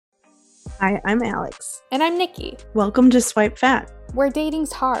Hi, I'm Alex. And I'm Nikki. Welcome to Swipe Fat. Where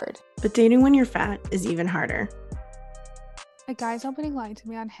dating's hard. But dating when you're fat is even harder. A guy's opening line to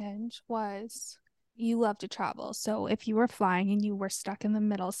me on Hinge was, "You love to travel, so if you were flying and you were stuck in the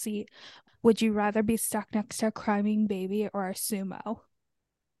middle seat, would you rather be stuck next to a crying baby or a sumo?"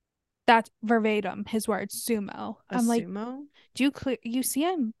 That's verbatim, his words, sumo. A I'm like, sumo? you see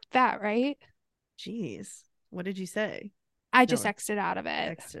I'm fat, right? Jeez. What did you say? I No, just exited out of it.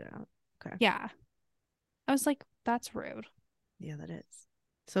 exit out. Okay. Yeah. I was like, that's rude. Yeah, that is.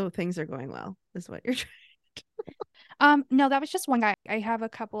 So things are going well, is what you're trying. No, that was just one guy. I have a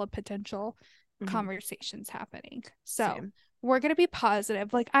couple of potential Mm-hmm. conversations happening. So Same. we're gonna be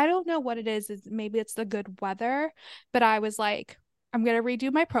positive. Like, I don't know what it is maybe it's the good weather, but I was like, I'm gonna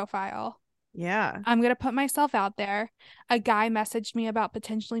redo my profile. Yeah. I'm gonna put myself out there. A guy messaged me about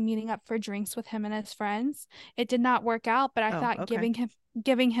potentially meeting up for drinks with him and his friends. It did not work out, but I Oh, thought okay.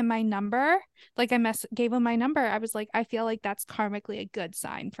 giving him my number, like gave him my number. I was like, I feel like that's karmically a good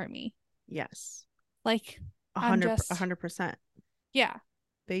sign for me. Yes. Like, I'm 100, just 100%. yeah.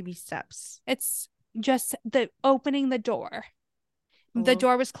 Baby steps. It's just the opening the door. The Oh,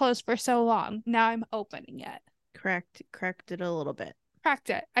 door was closed for so long. Now I'm opening it. correct it a little bit. Cracked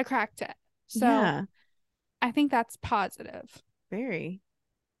it. I cracked it. So Yeah, I think that's positive. very.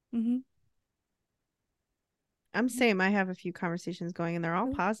 Mm-hmm. I'm same. I have a few conversations going and they're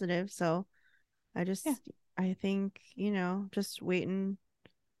all positive. So Yeah. I think, just waiting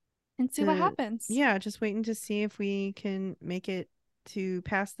And see what to, happens. yeah, just waiting to see if we can make it to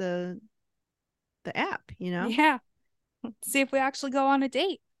pass the app. Yeah. See if we actually go on a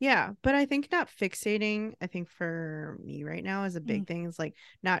date. Yeah, but I think not fixating, I think for me right now is a Mm-hmm. big thing. Is like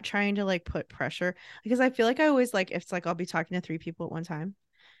not trying to like put pressure because I feel like I always like if it's like I'll be talking to three people at one time,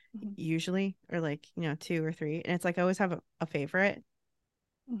 usually, or like, two or three. And it's like I always have a favorite.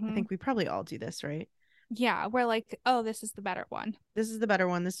 I Mm-hmm. think we probably all do this, right? Yeah. We're like, oh, this is the better one This is the better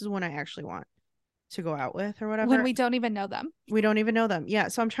one. This is one I actually want to go out with or when whatever. we don't even know them. We don't even know them. Yeah.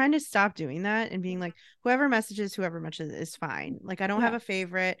 So I'm trying to stop doing that and being like, whoever messages is fine. Like, I don't have Yeah. a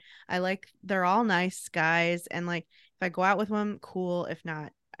favorite. They're all nice guys. And like, if I go out with one, cool. If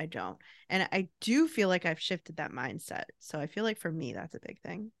not, I don't. And I do feel like I've shifted that mindset. So I feel like for me, that's a big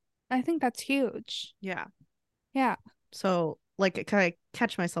thing. I think that's huge. Yeah. Yeah. So like, I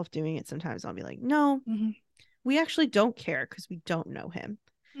catch myself doing it sometimes. I'll be like, no, Mm-hmm. we actually don't care because we don't know him.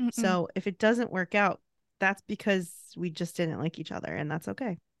 Mm-mm. So if it doesn't work out, that's because we just didn't like each other. And that's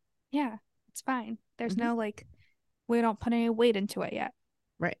okay. Yeah. It's fine. There's Hmm. no like, we don't put any weight into it yet.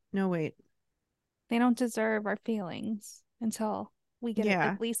 Right. No, wait. They don't deserve our feelings until we get Yeah.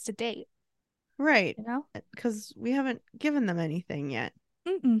 at least a date, Right. you know? Because we haven't given them anything yet.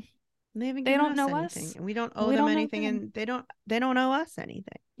 Mm-mm. They haven't They given don't us know anything. us. And we don't owe We them don't know anything them. and they don't owe us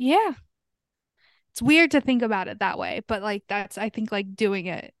anything. Yeah. It's weird to think about it that way, but like that's I think like doing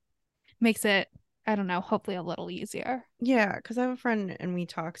it makes it, I don't know, hopefully a little easier. Yeah, because I have a friend and we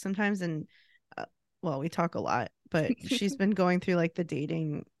talk sometimes and uh, well, we talk a lot, but she's been going through like the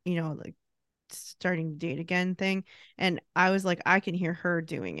dating, like starting to date again thing. And I was like, I can hear her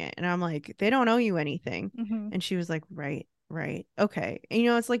doing it. And I'm like, they don't owe you anything. Mm-hmm. And she was like, right, right. Okay. And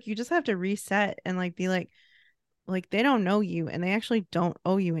it's like you just have to reset and like be like they don't know you and they actually don't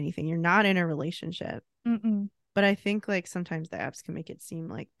owe you anything. You're not in a relationship. Mm-mm. But I think like sometimes the apps can make it seem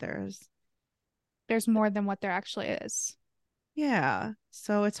like There's more than what there actually is. yeah.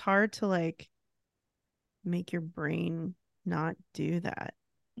 So it's hard to like make your brain not do that.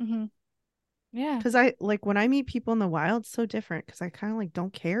 Mm-hmm. Yeah, Cause I like when I meet people in the wild, it's so different because I kind of like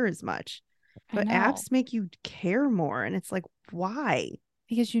don't care as much. I But know. apps make you care more. And it's like, why?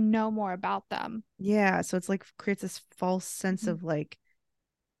 Because you know more about them. Yeah. So it's like creates this false sense Mm-hmm. of like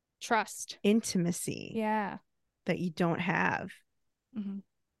Trust. intimacy Yeah. that you don't have. Mm-hmm.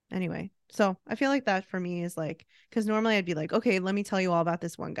 Anyway, so I feel like that for me is like, because normally I'd be like, okay, let me tell you all about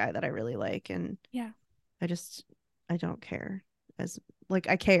this one guy that I really like. And Yeah. I just, I don't care as like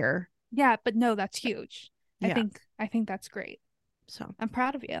I care. Yeah, but no, that's huge. Yeah. I think that's great. So I'm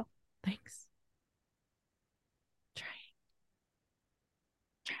proud of you. thanks. Trying,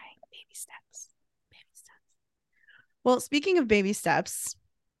 Trying baby steps. baby steps. Well, speaking of baby steps,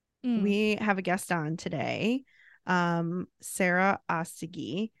 Mm. we have a guest on today, Sarah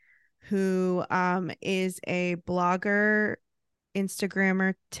Ostiguy, who is a blogger,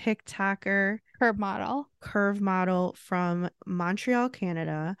 Instagrammer, TikToker, curve model from Montreal,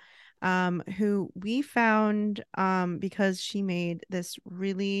 Canada, who we found because she made this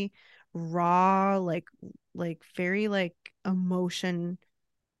really raw, like very like emotion,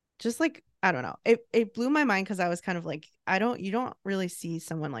 just like I don't know. It blew my mind because I was kind of like, you don't really see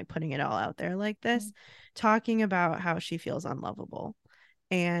someone like putting it all out there like this, talking about how she feels unlovable.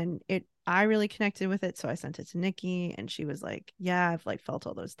 And I really connected with it. So I sent it to Nikki and she was like, yeah, I've like felt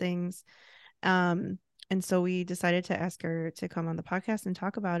all those things. Um, and so we decided to ask her to come on the podcast and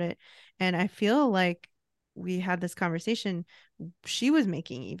talk about it. And I feel like we had this conversation. She was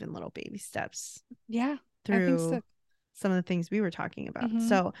making even little baby steps Yeah, I think through so. some of the things we were talking about. Mm-hmm.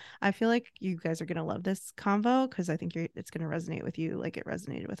 So I feel like you guys are going to love this convo because I think it's going to resonate with you like it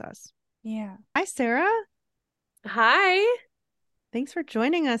resonated with us. Yeah. Hi, Sarah. Hi. Thanks for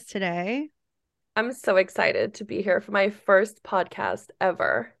joining us today. I'm so excited to be here for my first podcast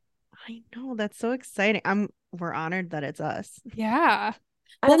ever. I know, that's so exciting. We're honored that it's us. Yeah.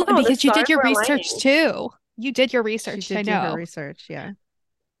 I Well, know, the because you did stars your were research aligning. too. You did your She research, did I do her know. research, yeah.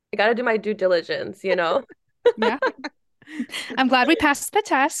 I got to do my due diligence, you know? Yeah. I'm glad we passed the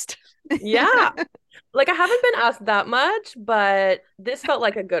test. Yeah. Like I haven't been asked that much, but this felt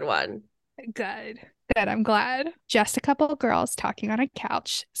like a good one. Good. Good. I'm glad. Just a couple of girls talking on a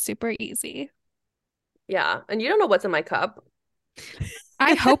couch. Super easy. Yeah. And you don't know what's in my cup.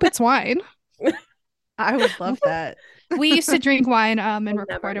 I hope it's wine. I would love that. We used to drink wine and I'll never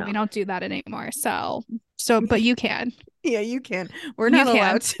record, and we know. don't do that anymore. But you can. Yeah, you can. We're You not can.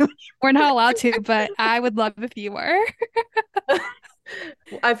 allowed to. We're not allowed to, but I would love if you were.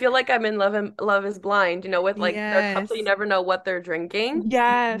 I feel like I'm in Love is Blind, you know, with like their cups, so you Yes. never know what they're drinking.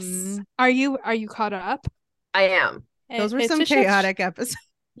 Yes. Mhm. Are you caught up? I am. Those were It's some a shift. chaotic episodes.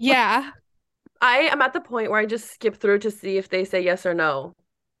 Yeah. I am at the point where I just skip through to see if they say yes or no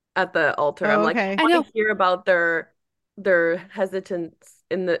at the altar. I'm Oh, like, okay. I I want know. to hear about their hesitance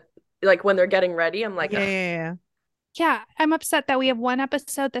in the like when they're getting ready. I'm like, Yeah, ugh. yeah, yeah. Yeah, I'm upset that we have one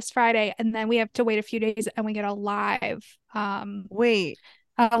episode this Friday and then we have to wait a few days and we get Wait.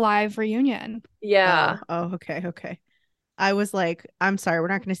 a live reunion. Yeah. Oh, okay, okay. I was like, I'm sorry, we're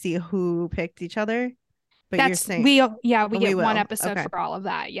not going to see who picked each other, but you're That's saying, we we get one will. episode Okay. for all of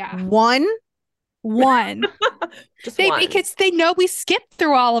that. Yeah. One? One. Just They one. because they know we skipped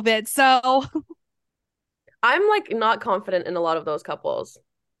through all of it. So I'm like not confident in a lot of those couples.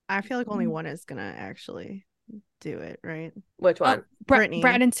 I feel like only one is going to actually do it, right? Which one? Brittany.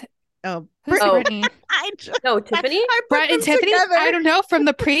 Brett and Oh, who's Oh. Brittany? No, Tiffany? I put Brett and them Tiffany? together. I don't know from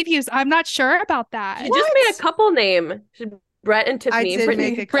the previews. I'm not sure about that. She just made a couple name. Brett and I Tiffany. did Brittany.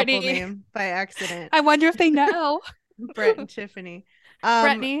 make a couple Brittany. name by accident. I wonder if they know. Brett and Tiffany.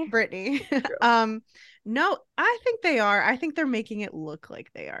 Brittany. No, I think they are. I think they're making it look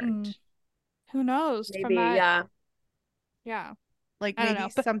like they aren't. Who knows from Maybe, that? yeah. Yeah. Like I don't maybe know,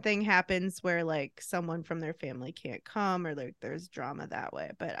 but something happens where like someone from their family can't come or like there's drama that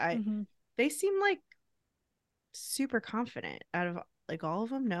way. But they seem like super confident out of like all of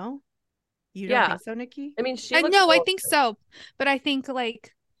them. No, you don't Yeah. think so, Nikki? I mean, she looks no, I old. think so. But I think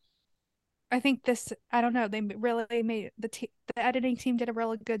this, I don't know, they really made the editing team did a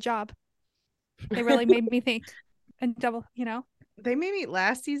really good job. They really made me think and double, They made me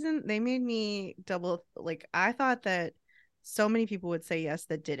last season. They made me double. Like I thought that so many people would say yes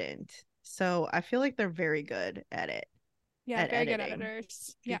that didn't. So I feel like they're very good at it. Yeah, at very editing. good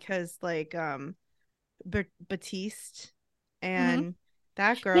editors. Yeah. Because like Batiste and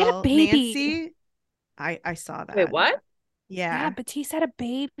that They had a girl baby. Nancy, I saw that. Wait, what? Yeah, Yeah. Batiste had a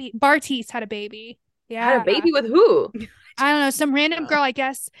baby. Bartiste had a baby. Yeah. Had a baby with who? I don't know, some random girl, I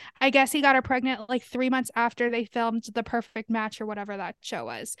guess he got her pregnant like 3 months after they filmed The Perfect Match or whatever that show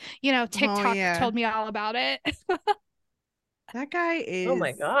was. TikTok yeah. told me all about it. That guy is Oh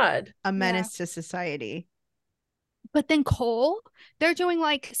my God. a menace to society. But then Cole, they're doing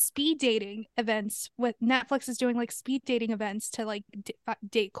like speed dating events with Netflix is doing like speed dating events to like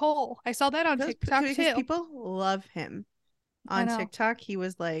date Cole. I saw that on TikTok too. People love him on TikTok. He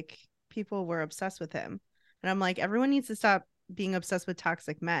was like, people were obsessed with him. And I'm like, everyone needs to stop being obsessed with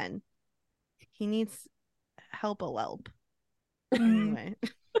toxic men. He needs help a whelp. Anyway.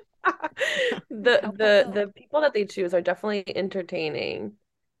 The people that they choose are definitely entertaining.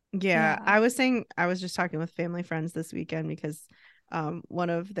 Yeah, I was just talking with family friends this weekend because one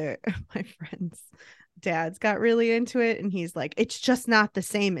of my friends' dads got really into it and he's like, it's just not the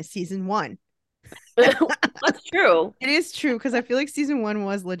same as season 1. That's true. It is true because I feel like season 1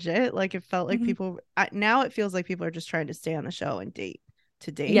 was legit. Like it felt like people now it feels like people are just trying to stay on the show and date.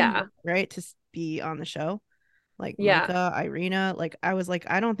 Yeah. Right, to be on the show. Like Yeah. Micah, Irina, like I was like,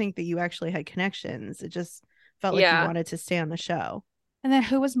 I don't think that you actually had connections. It just felt like you wanted to stay on the show. And then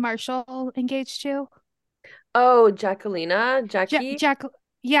who was Marshall engaged to? Oh, Jackie.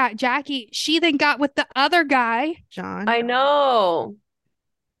 Yeah, Jackie. She then got with the other guy. John. I know.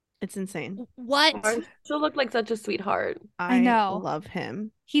 It's insane. What? Marshall looked like such a sweetheart. I I know. love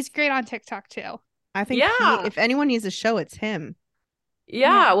him. He's great on TikTok too. I think Yeah. if anyone needs a show, it's him.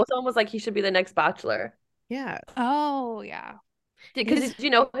 Yeah. Well, someone was like, he should be the next Bachelor. Yeah. Oh, yeah. Because His did you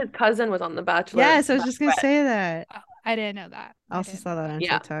know his cousin was on The Bachelor? Yes, I was just gonna Bachelorette? say that. Oh, I didn't know that. I also saw that on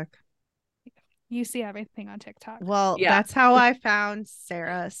Yeah. TikTok. You see everything on TikTok. Well, Yeah. that's how I found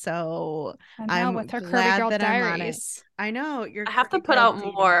Sarah. So And now I'm with her Curvy glad Girl that I'm on it. Diaries. I know you're I have to Curvy put Girl out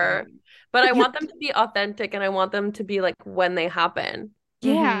dating more, diary. but I You- want them to be authentic and I want them to be like when they happen.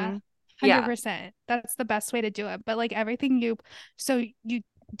 Yeah. Mhm. Yeah. 100%. That's the best way to do it. But like everything so you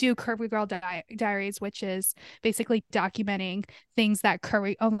do Curvy Girl Diaries, which is basically documenting things that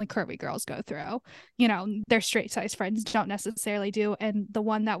only curvy girls go through. You know, their straight size friends don't necessarily do. And the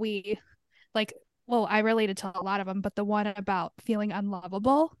one that we like, well, I related to a lot of them, but the one about feeling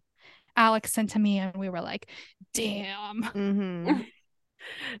unlovable, Alex sent to me, and we were like, damn. Mhm.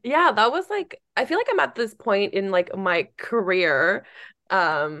 Yeah, that was like, I feel like I'm at this point in like my career.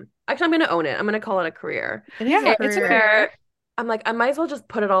 Actually, I'm gonna own it. I'm gonna call it a career. It is Yeah, a it's a career. career. I'm like, I might as well just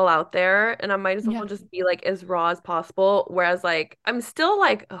put it all out there and I might as well Yeah. just be like as raw as possible. Whereas like I'm still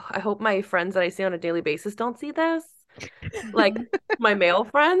like, oh, I hope my friends that I see on a daily basis don't see this. Like Mhm. my male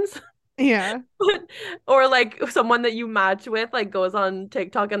friends. Yeah. Or like someone that you match with like goes on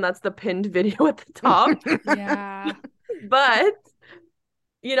TikTok and that's the pinned video at the top. Yeah. But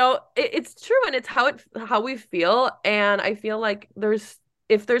you know, it's true and it's how we feel. And I feel like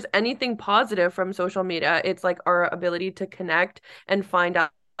if there's anything positive from social media, it's like our ability to connect and find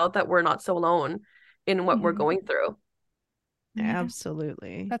out that we're not so alone in what we're Mhm. going through. Yeah.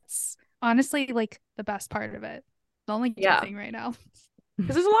 Absolutely. That's honestly like the best part of it. The only good Yeah. thing right now.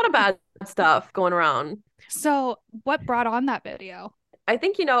 Because there's a lot of bad stuff going around. So, what brought on that video? I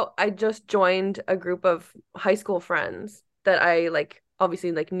think, I just joined a group of high school friends that I like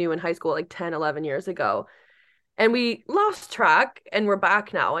obviously like knew in high school like 10, 11 years ago. And we lost track and we're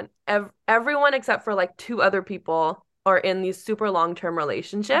back now. And everyone except for like two other people are in these super long-term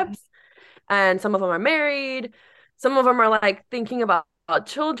relationships. And some of them are married. Some of them are like thinking about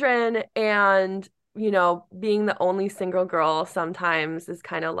children. And, being the only single girl sometimes is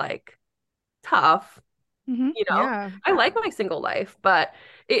kind of like tough. Mm-hmm. Yeah. I like my single life, but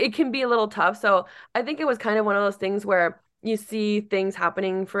it can be a little tough. So I think it was kind of one of those things where you see things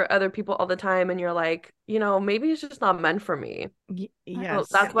happening for other people all the time and you're like, maybe it's just not meant for me. So Yes.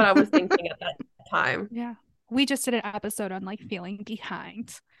 that's what I was thinking at that time. Yeah. We just did an episode on like feeling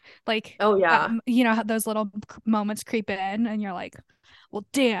behind. Like, Oh yeah. how those little moments creep in and you're like, well,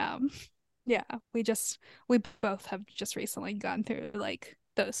 damn. Yeah. We both have just recently gone through like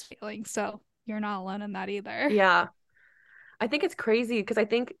those feelings. So you're not alone in that either. Yeah. I think it's crazy because I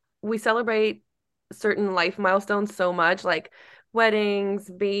think we celebrate certain life milestones so much, like weddings,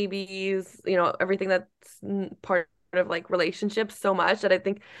 babies, everything that's part of like relationships so much that I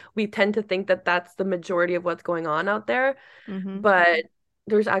think we tend to think that that's the majority of what's going on out there. Mhm. But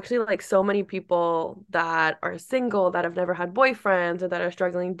there's actually like so many people that are single that have never had boyfriends or that are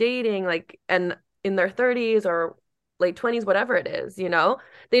struggling dating, like, and in their 30s or late 20s, whatever it is,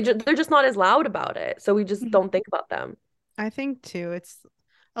 they're just not as loud about it. So we just Mhm. don't think about them. I think too, it's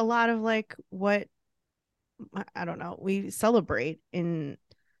a lot of like what I don't know, we celebrate in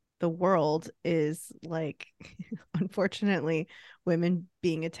the world is like unfortunately women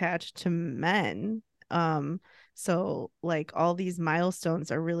being attached to men. So like all these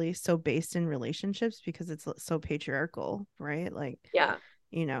milestones are really so based in relationships because it's so patriarchal, right? Like, Yeah.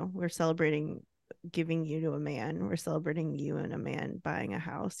 we're celebrating giving you to a man, we're celebrating you and a man buying a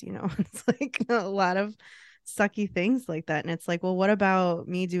house, it's like a lot of sucky things like that. And it's like, well, what about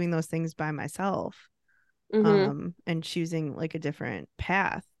me doing those things by myself? Mm-hmm. And choosing like a different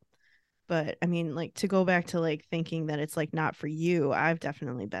path. But I mean, like to go back to like thinking that it's like not for you, I've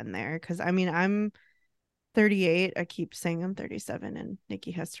definitely been there because I mean, I'm 38. I keep saying I'm 37, and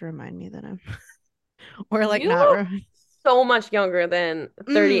Nikki has to remind me that I'm or like You not. look so much younger than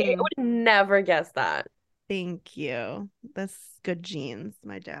 38. I Mm, would never guess that. thank you. That's good genes.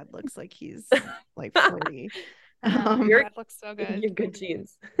 My dad looks like he's like 40. Oh, You're that looks so good. you're good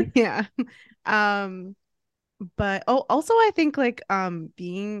genes. Yeah. Um, but also I think like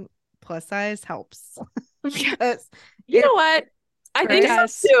being plus size helps because You know it what? I It think so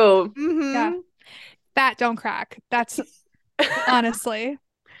does. too. Yeah. mhm, Fat don't crack. That's honestly.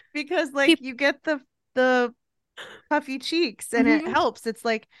 because like you get the puffy cheeks and it Mhm. helps. It's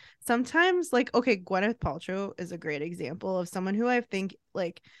like sometimes like okay, Gwyneth Paltrow is a great example of someone who I think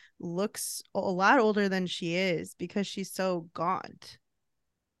like looks a lot older than she is because she's so gaunt,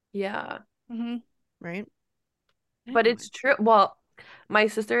 Yeah. Mhm. right? But Anyway. it's true. Well, My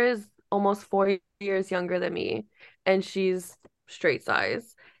sister is almost 4 years younger than me, and she's straight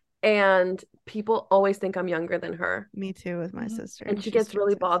size. And people always think I'm younger than her. Me too with my Mhm. sister, And and she she's gets straight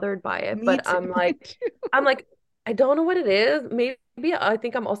really size. bothered by it. Me But too. I'm like, I don't know what it is. Maybe I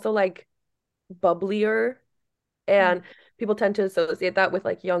think I'm also like bubblier, and people tend to associate that with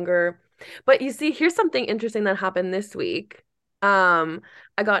like younger. But you see, here's something interesting that happened this week.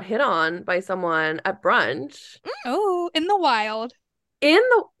 I got hit on by someone at brunch Oh, in the wild. in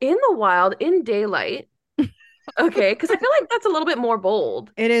the wild in daylight. Okay, because I feel like that's a little bit more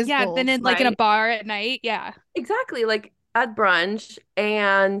bold, It is Yeah, then bold. in like in a right? bar at night. Yeah. Exactly, like at brunch,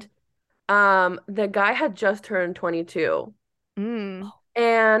 and the guy had just turned 22. Mm.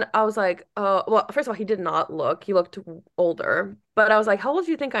 And I was like, well, first of all, he did not look. He looked older. But I was like, how old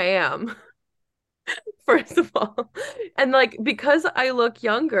do you think I am? First of all. And like because I look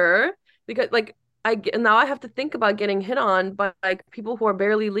younger, because like now I have to think about getting hit on by like people who are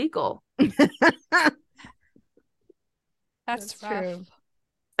barely legal. That's That's true. rough.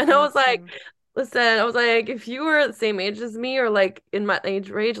 And I was That's like, true. listen, I was like, if you were the same age as me or like in my age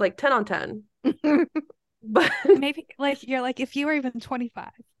range, like 10 on 10. But Maybe like you're like, if you were even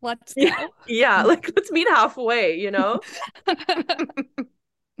 25, let's yeah, go. yeah, like let's meet halfway, you know?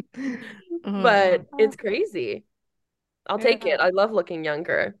 Oh, But it's crazy. I'll take it. Yeah. I love looking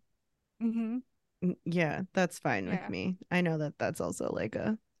younger. Hmm. yeah, that's fine with Yeah. me. I know that that's also like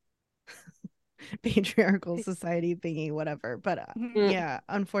a patriarchal society thingy, whatever. But Mhm. Mm. yeah,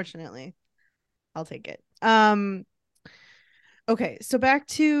 unfortunately, I'll take it. Okay, so back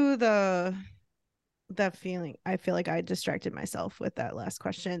to that feeling. I feel like I distracted myself with that last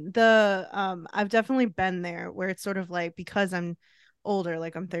question. I've definitely been there where it's sort of like because I'm older,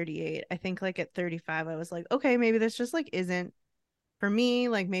 like I'm 38. I think like at 35 I was like, okay, maybe this just like isn't for me.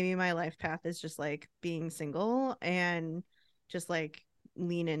 Like maybe my life path is just like being single and just like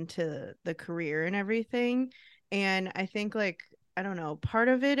lean into the career and everything. And I think like I don't know, part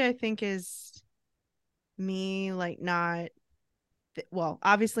of it I think is me like not well,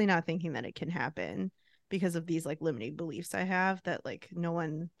 obviously not thinking that it can happen because of these like limiting beliefs I have that like no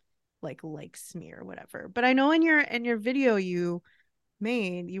one like likes me or whatever. But I know in your video you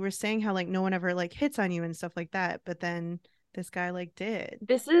made, you were saying how like no one ever like hits on you and stuff like that, but then this guy like did.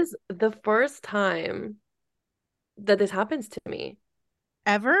 This is the first time that this happens to me,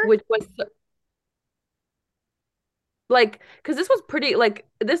 Ever? which was like, because this was pretty, like,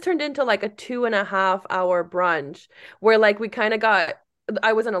 this turned into like a 2.5 hour brunch where like we kind of got,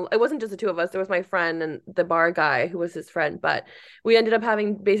 I wasn't, it wasn't just the two of us. There was my friend and the bar guy who was his friend, but we ended up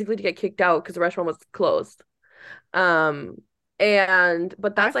having basically to get kicked out because the restaurant was closed. Um,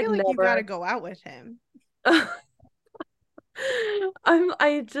 but I that's like feel like you got to never, go out with him. I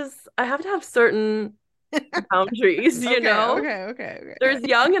have to have certain boundaries, you Okay, know? okay, okay, There's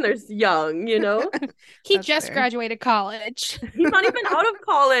young and there's young, you know? okay. He That's just fair. graduated college. He's not even out of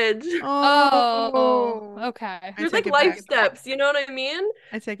college. Oh, Oh, okay. I There's take like it life back. steps, you know what I mean?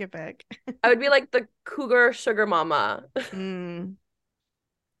 I take it back. I would be like the cougar sugar mama. Mm,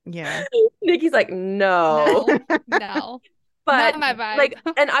 yeah. Nikki's like, no. No, no, not But my vibe. like,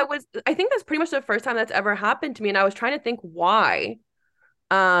 I think that's pretty much the first time that's ever happened to me. And I was trying to think why.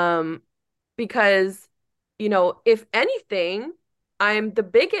 Um, because, if anything, I'm the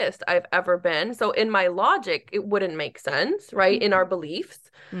biggest I've ever been. So in my logic, it wouldn't make sense, right? In our beliefs.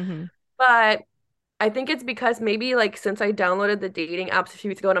 Mm-hmm. But I think it's because maybe like since I downloaded the dating apps a few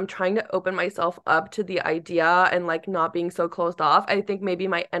weeks ago and I'm trying to open myself up to the idea and like not being so closed off, I think maybe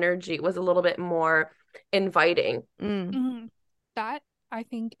my energy was a little bit more inviting. Mm. Mhm. That I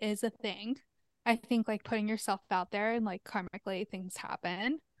think is a thing. I think like putting yourself out there and like karmically things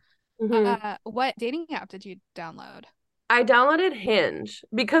happen. Mhm. What dating app did you download? I downloaded Hinge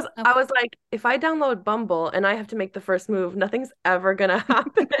because I Okay. was like, if I download Bumble and I have to make the first move, nothing's ever gonna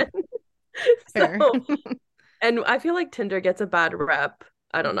happen. Fair. So, and I feel like Tinder gets a bad rep.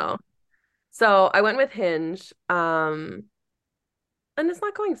 I don't Mhm. know. So I went with Hinge, and it's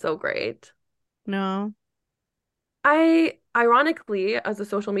not going so great. No, Ironically, as a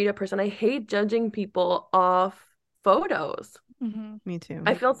social media person, I hate judging people off photos. Mhm. me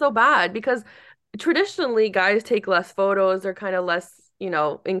I too. feel so bad because traditionally guys take less photos. They're kind of less,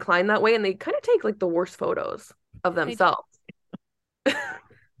 inclined that way, and they kind of take like the worst photos of They do. themselves.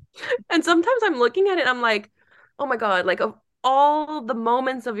 And sometimes I'm looking at it, I'm like, oh my God, like of all the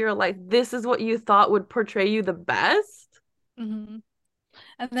moments of your life, this is what you thought would portray you the best. Mhm.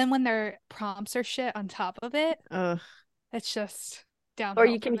 And then when their prompts are shit on top of it, Ugh. it's just Or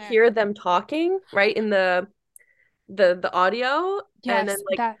downhill you can from there. hear them talking, right, in the audio. And then Yes,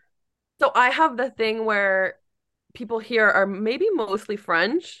 like that so I have the thing where people here are maybe mostly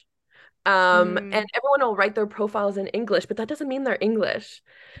French. And Mm, everyone will write their profiles in English, but that doesn't mean they're English.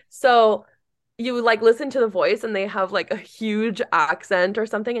 So you like listen to the voice and they have like a huge accent or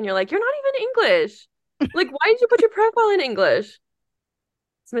something, and you're like, you're not even English. Like, why did you put your profile in English?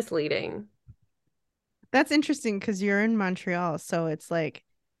 It's misleading. that's interesting because you're in Montreal, so it's like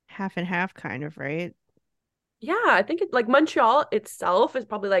half and half, kind of, right? Yeah, I think it like Montreal itself is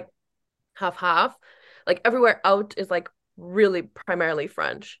probably like half half. Like everywhere out is like really primarily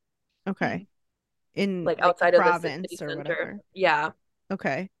French, Mm. Okay. In like like the outside of the city province or center. whatever. Yeah.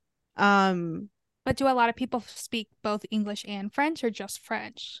 Okay. Um, But do a lot of people speak both English and French or just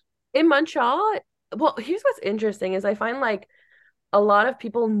French? In Montreal, well, here's what's interesting is I find like a lot of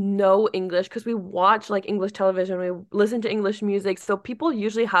people know English because we watch like English television, we listen to English music. So people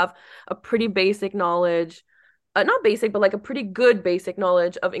usually have a pretty basic knowledge, not basic, but like a pretty good basic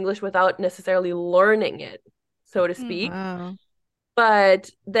knowledge of English without necessarily learning it, so to Mm. speak. wow. But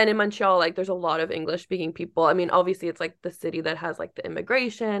then in Montreal, like there's a lot of English speaking people. I mean, obviously it's like the city that has like the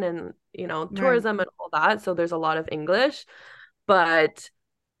immigration and, Right. tourism and all that. So there's a lot of English. But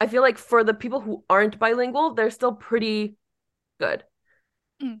I feel like for the people who aren't bilingual, they're still pretty good.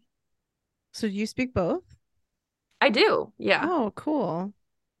 Mm. So do you speak both? I do. Yeah. Oh, cool.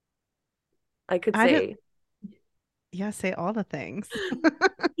 I could I don't, say yeah, say all the things.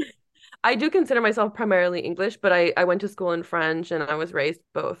 I do consider myself primarily English, but I went to school in French and I was raised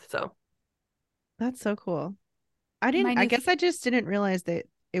both. So That's so cool. My I new guess I just didn't realize that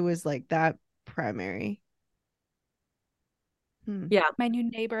it was like that primary. Hmm. yeah. my new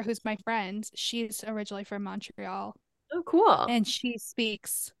neighbor who's my friend, she's originally from Montreal Oh, cool. and she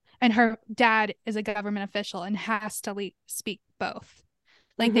speaks and her dad is a government official and has to speak both.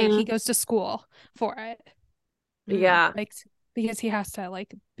 Like he Hmm. goes to school for it. Hmm. Yeah. Like because he has to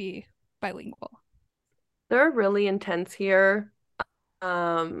like be bilingual. They're really intense here.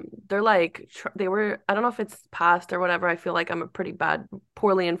 They're like they were, I don't know if it's past or whatever. I feel like I'm a pretty bad,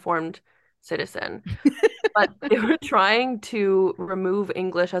 poorly informed citizen, but they were trying to remove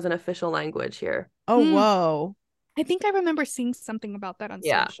English as an official language here. Oh, Mm. whoa. I think I remember seeing something about that on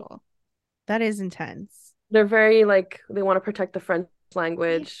Yeah. social. That is intense. They're very like they want to protect the French Yeah.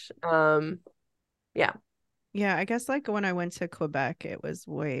 language. Yeah. Yeah, I guess like when I went to Quebec, it was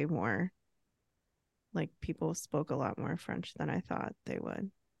way more like people spoke a lot more French than I thought they would.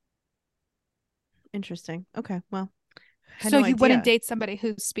 Interesting. Okay, well, had So no you wouldn't idea. date somebody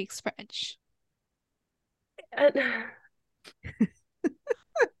who speaks French. And-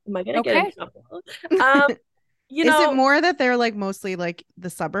 Am I gonna get in Okay. trouble? Um, you Is it know, more that they're like mostly like the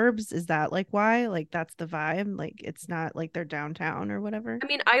suburbs? Is that like why? Like that's the vibe? Like it's not like they're downtown or whatever? I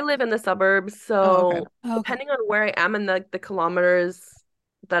mean, I live in the suburbs, Oh, okay. so Okay. depending on where I am and the kilometers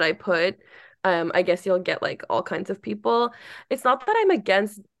that I put, I guess you'll get like all kinds of people. It's not that I'm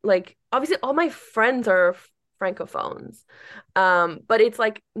against like obviously all my friends are francophones. But it's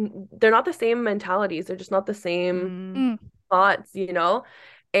like they're not the same mentalities, they're just not the same Mm, Mm. thoughts.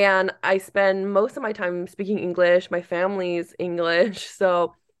 And I spend most of my time speaking English, my family's English,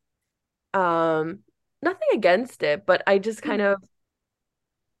 so um nothing against it, but I just kind Mm. of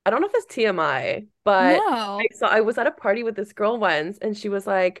I don't know if it's TMI, but No. I was at a party with this girl once and she was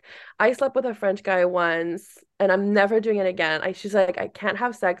like, I slept with a French guy once and I'm never doing it again. She's like, I can't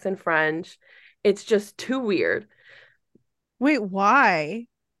have sex in French. It's just too weird. wait, why?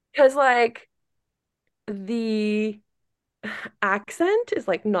 Because like the accent is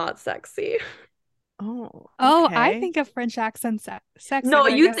like not sexy. Oh, Oh, I okay. think a French accent sexy, No,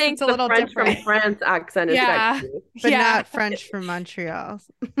 but I you guess it's think a the little French from different. France accent is Yeah. sexy. But Yeah. not French from Montreal.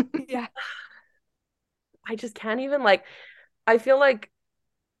 Yeah. I just can't even like I feel like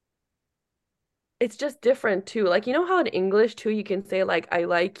it's just different too. Like, you know how in English too, you can say like, I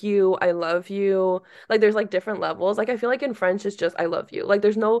like you, I love you. Like, there's like different levels. Like, I feel like in French, it's just, I love you. Like,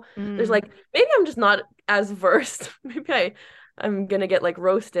 there's Mm. like, maybe I'm just not as versed. I'm gonna get like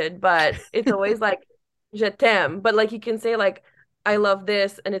roasted, but it's always like, je t'aime. But like, you can say like, I love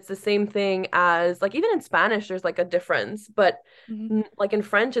this, and it's the same thing as like, even in Spanish, there's like a difference. But Mhm. like in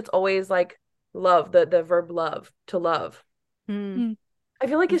French, it's always like love, the verb love, to love. Mm. Mm. I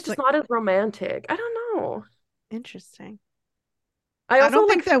feel like it's It's just like not as romantic. I don't know. interesting. I I also don't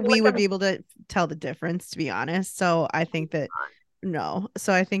like think that feel we like would I'm be able to tell the difference, to be honest. So I think that no.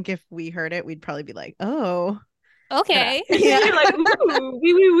 So I think if we heard it, we'd probably be like, oh, Okay. yeah. you're like, ooh,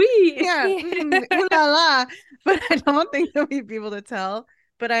 wee wee wee. Yeah, ooh la la. But I don't think that we'd be able to tell.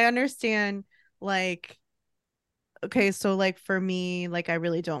 But I understand, like, okay, so like for me, like I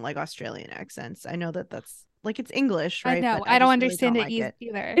really don't like Australian accents. I know that that's like it's English, I right? know. But I I don't just really understand don't it like it.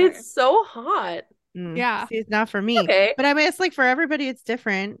 either. It's so hot. Yeah. See, it's not for me. Okay. But I mean, it's like for everybody, it's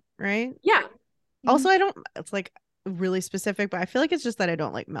different, right? Yeah. Also, I don't, it's like really specific, but I feel like it's just that I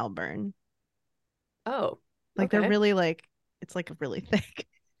don't like Melbourne. Oh, Like they're okay. really like, it's like really thick.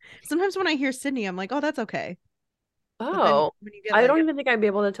 Sometimes when I hear Sydney, I'm like, oh, that's okay. But then Oh, when you get I like, don't even think I'd be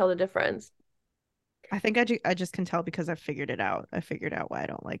able to tell the difference. I think I just can tell because I figured it out. I figured out why I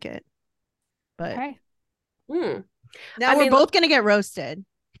don't like it. But Okay. Hmm. now I we're mean, both gonna get roasted.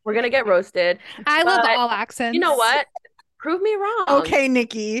 we're gonna get roasted, I love but all you know accents. what? Prove me wrong. Okay,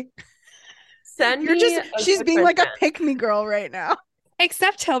 Nikki. Send You're me just a she's good being friend like a chance. pick me girl right now.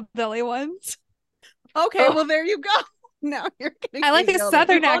 Except hillbilly ones. Okay, Oh, well there you go. Now you're gonna I like get a yelled at.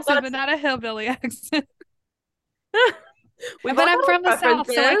 we southern both accent, got but not a hillbilly accent. we But both got I'm our from the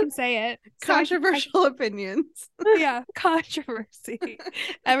south, so I preferences. can say it. So Controversial opinions. yeah, controversy.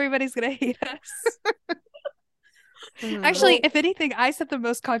 Everybody's gonna hate us. Actually, So if anything, I said the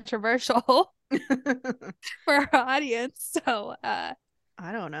most controversial for our audience. So I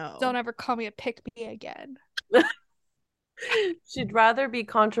don't know. don't ever call me a pick me again. she'd rather be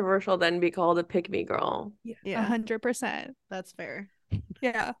controversial than be called a pick me girl. Yeah, Yeah, 100%. that's fair.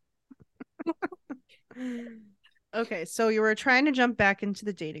 Yeah. Okay, so you were trying to jump back into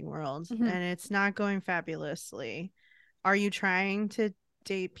the dating world Mhm. and it's not going fabulously. Are you trying to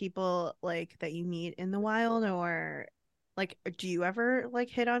date people like that you meet in the wild, or like do you ever like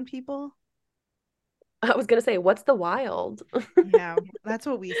hit on people? I was gonna say, what's the wild? Yeah, that's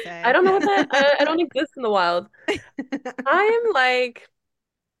what we I say. don't know what that. I don't exist in the wild. I'm like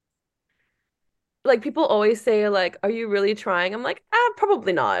people always say, like, are you really trying? I'm like,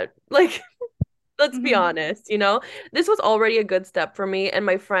 probably not. Like, let's be Mhm. honest, this was already a good step for me. And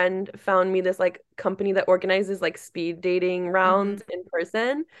my friend found me this like company that organizes like speed dating Hmm. rounds in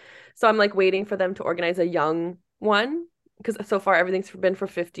person. So I'm like waiting for them to organize a young one because so far everything's been for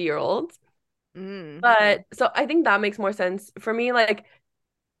 50-year-olds. Mm. But so I think that makes more sense for me. Like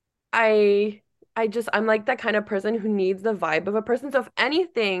I I'm like that kind of person who needs the vibe of a person. So if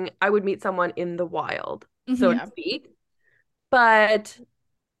anything, I would meet someone in the wild, so to Mhm. Yeah. speak. But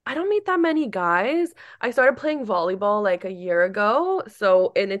I don't meet that many guys. I started playing volleyball like a year ago,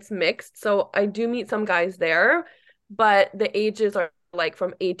 so and it's mixed. So I do meet some guys there, but the ages are like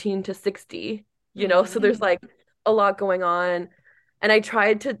from 18 to 60, so Mm. there's like a lot going on. And I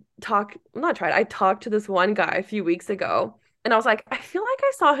tried to talk, not tried, I talked to this one guy a few weeks ago, and I was like, I feel like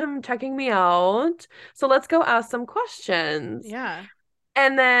I saw him checking me out. So let's go ask some questions. Yeah.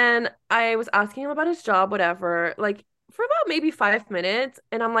 And then I was asking him about his job, whatever, like for about maybe 5 minutes.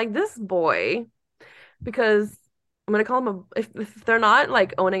 And I'm like, this boy, because I'm gonna call him if they're not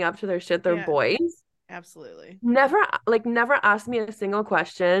like owning up to their shit, they're Yeah. boys. Absolutely. Never asked me a single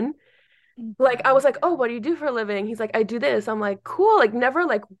question. Like I was like, oh, what do you do for a living? He's like, I do this. I'm like, cool. Like never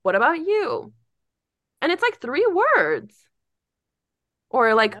like, what about you? And it's like 3 words.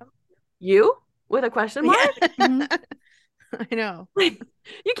 Or like Yep. you with a question Yeah. mark. Mhm. I know. Like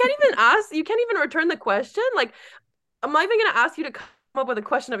you can't even return the question. Like I'm not even gonna ask you to come up with a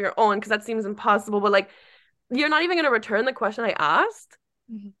question of your own because that seems impossible. But like, you're not even gonna return the question I asked.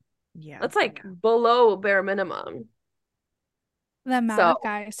 Mhm. Yeah. That's like below bare minimum. The amount So of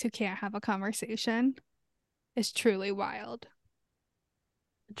guys who can't have a conversation is truly wild.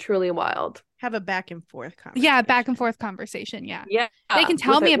 truly wild. Have a back and forth Yeah, back and conversation. forth conversation. Yeah. Yeah, They can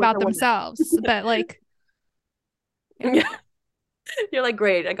tell me with about a woman. themselves, but like, yeah. Yeah, you're like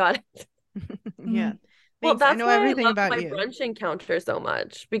great. I got it. Yeah. Mhm. Well, Thanks. I that's know why I everything loved about my you. brunch encounter so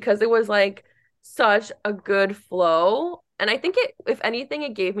much because it was like such a good flow. And I think if anything,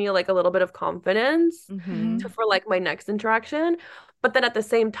 it gave me like a little bit of confidence Mm-hmm. Mhm. to for like my next interaction. But then at the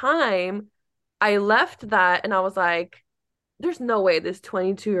same time, I left that and I was like, there's no way this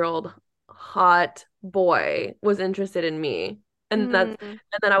 22-year-old hot boy was interested in me. Mm. And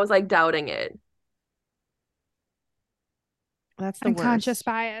then I was like doubting it. That's the Unconscious worst.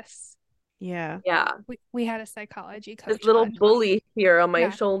 bias. Yeah. Yeah. We had a psychology This coach little on. bully here on my Yeah.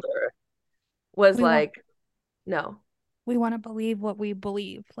 shoulder was We want like, no. we want to believe what we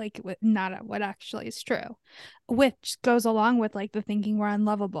believe, like not what actually is true, which goes along with like the thinking we're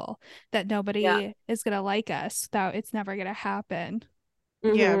unlovable, that Yeah. nobody is gonna like us, that it's never gonna happen.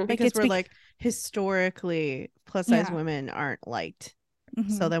 Yeah, Hmm. Like because we're because like historically plus size yeah. women aren't liked.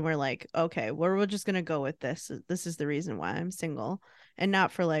 So Hmm. then we're like, okay, well, we're just gonna go with this. This is the reason why I'm single, and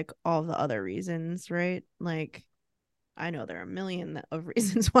not for like all the other reasons, right? Like, I know there are a million of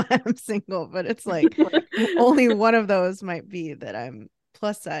reasons why I'm single, but it's like only one of those might be that I'm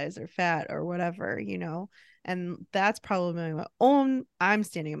plus size or fat or whatever, and that's probably my own. I'm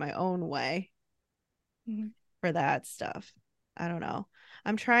standing in my own way Hmm. for that stuff. I don't know.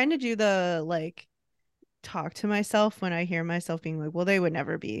 I'm trying to do the like. talk to myself when I hear myself being like, well, they would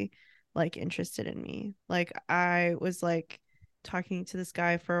never be like interested in me. Like I was like talking to this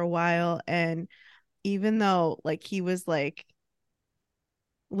guy for a while, and even though like he was like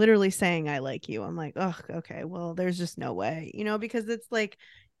literally saying I like you, I'm like, oh, okay, well, there's just no way, because it's like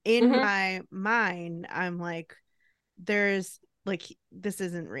in Hmm. my mind, I'm like, there's like this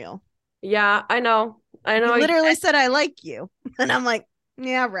isn't real. Yeah, I know. I He know. literally said I like you. And I'm like,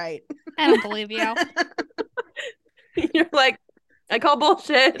 yeah, right. I don't believe you. You're like, I call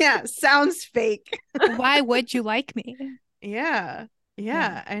bullshit. Yeah, sounds fake. Why would you like me? Yeah. Yeah.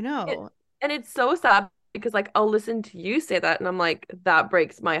 Yeah, I It, know. and it's so sad because like I'll listen to you say that and I'm like, that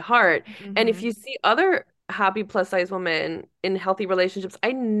breaks my heart. And if Mm-hmm. you see other happy plus size women in healthy relationships,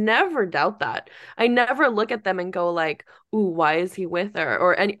 I never doubt that. I never look at them and go like, ooh, why is he with her?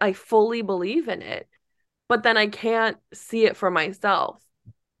 Or any I fully believe in it. But then I can't see it for myself.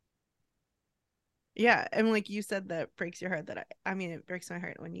 Yeah, and like you said, that breaks your heart. I mean, it breaks my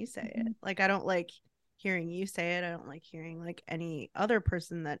heart when you say it. Mhm. Like I don't like hearing you say it. I don't like hearing like any other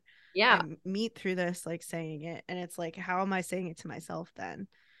person that Yeah. meet through this like saying it. And it's like, how am I saying it to myself then?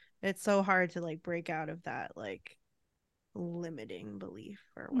 It's so hard to like break out of that like limiting belief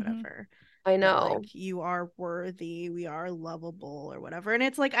or Mhm. whatever, I that know. like you are worthy, we are lovable or whatever. And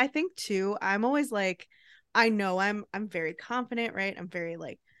it's like, I think too, I'm always like, I know I'm very confident, right? I'm very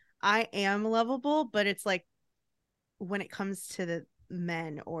like, I am lovable, but it's like when it comes to the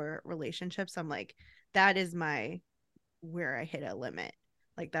men or relationships, I'm like, that is my where I hit a limit.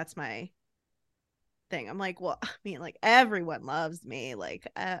 Like that's my thing. I'm like, well, I mean, like everyone loves me. Like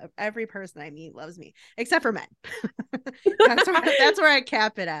every person I meet loves me, except for men. That's where I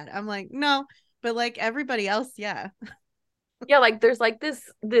cap it at. I'm like, no, but like everybody else, yeah. Yeah, like there's like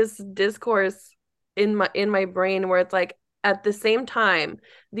this discourse in my brain where it's like at the same time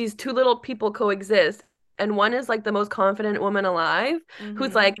these two little people coexist and one is like the most confident woman alive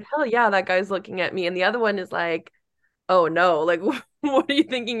who's Mm-hmm. like hell yeah that guy's looking at me and the other one is like oh no like what are you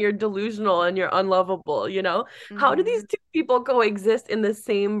thinking you're delusional and you're unlovable, you know? How do Mm-hmm. these two people coexist in the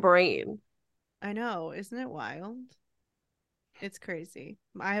same brain? I know, isn't it wild? It's crazy.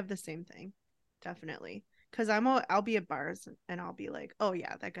 I have the same thing, definitely. Because I'll be at bars and I'll be like, oh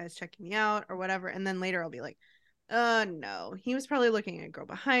yeah, that guy's checking me out or whatever, and then later I'll be like, no, he was probably looking at a girl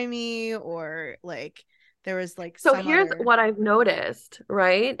behind me, or like there was like So some here's other. what I've noticed,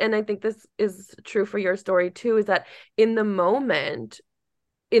 right? And I think this is true for your story too, is that in the moment,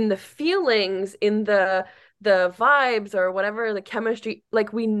 in the feelings, in the vibes or whatever, the chemistry,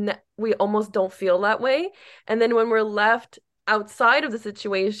 like we almost don't feel that way. And then when we're left outside of the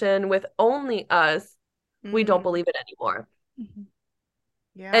situation with only us, we don't Mm-hmm. believe it anymore. Mhm.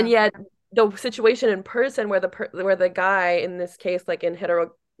 And Yeah. yet the situation in person where the guy in this case like in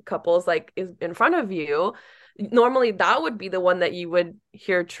hetero couples like is in front of you, normally that would be the one that you would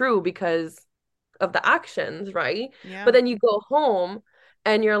hear true because of the actions, right? But Yeah. then you go home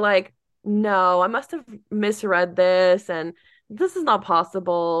and you're like, no, I must have misread this and this is not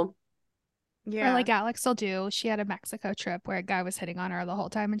possible. Or Yeah. like Alex will do. She had a Mexico trip where a guy was hitting on her the whole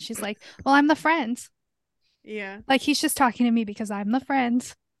time, and she's like, "Well, I'm the friend. Yeah. Like he's just talking to me because I'm the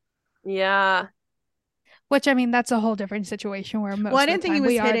friend." Yeah. Which I mean, that's a whole different situation where Well, I most of didn't the think he time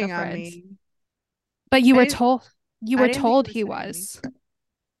we was are the hitting on friends. me. But I didn't. you I were didn't think he told was he hitting on me. was.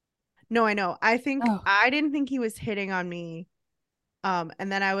 No, I know. Oh. I didn't think he was hitting on me.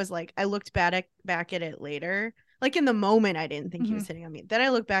 And then I was like, I looked back at it later. Like in the moment, I didn't think he Mhm. was hitting on me. Then I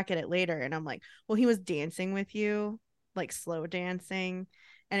look back at it later, and I'm like, well, he was dancing with you, like slow dancing,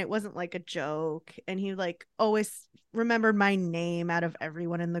 and it wasn't like a joke. And he like always remembered my name out of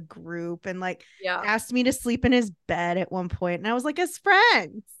everyone in the group, and like Yeah. asked me to sleep in his bed at one point, and I was like, his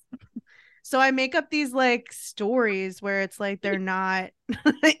friends. So I make up these like stories where it's like they're not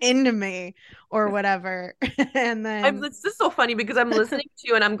into me or whatever. And then It's just so funny because I'm listening to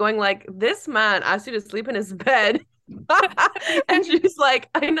you and I'm going like, this man asked you to sleep in his bed. And she's like,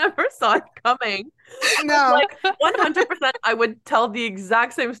 I never saw it coming. But no. like 100% I would tell the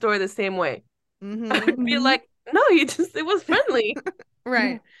exact same story the same way. Hmm. I'd be Mhm. like, no, you just it was friendly.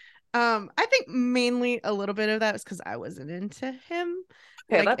 Right. I think mainly a little bit of that was because I wasn't into him.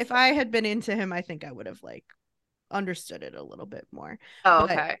 Okay, Like that's if I had been into him, I think I would have like understood it a little bit more. oh, But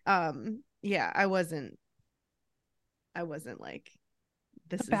okay. yeah, I wasn't like,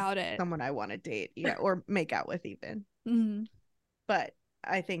 this is About it. someone I want to date, yeah, or make out with even. Mhm. But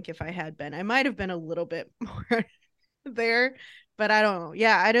I think if I had been, I might have been a little bit more there. But I don't know.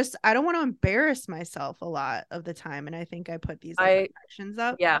 Yeah, I don't want to embarrass myself a lot of the time. And I think I put these like I protections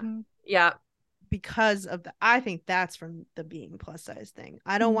up yeah. Mhm. Yeah. because of I think that's from the being plus size thing.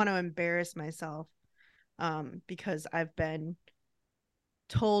 I don't Mhm. want to embarrass myself because I've been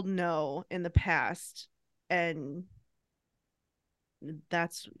told no in the past, and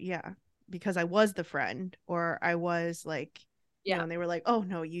that's because I was the friend, or I was like, Yeah. and they were like, oh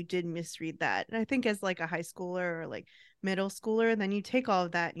no, you did misread that. And I think as like a high schooler or like middle schooler, then you take all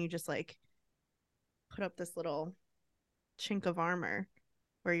of that and you just like put up this little chink of armor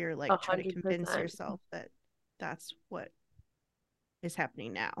where you're like trying to convince 100%. yourself that that's what is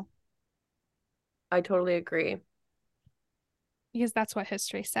happening now. I totally agree. Because that's what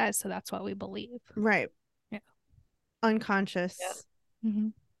history says, so that's what we believe. Right. Yeah. Unconscious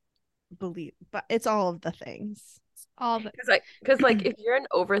belief, but it's all of the things. It's all the because like if you're an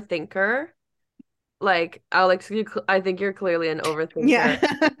overthinker, like Alex, I think you're clearly an overthinker. Yeah.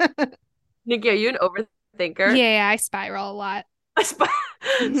 Nikki, are you an overthinker? Yeah, I spiral a lot.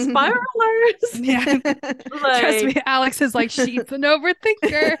 Spiralers. Yeah. Trust me, Alex is like, she's an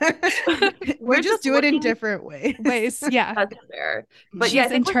overthinker. We just do it in different ways. Yeah. That's fair. But she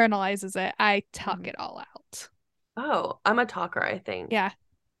internalizes it. I talk it all out. Oh, I'm a talker, I think. Yeah.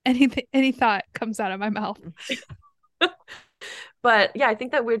 Any thought comes out of my mouth. But yeah, I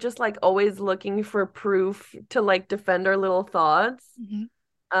think that we're just like always looking for proof to like defend our little thoughts.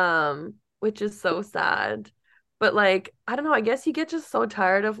 Which is so sad. But like, I don't know, I guess you get just so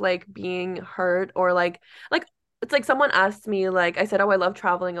tired of like being hurt, or like it's like someone asked me, like I said, oh, I love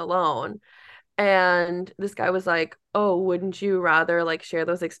traveling alone. And this guy was like, oh, wouldn't you rather like share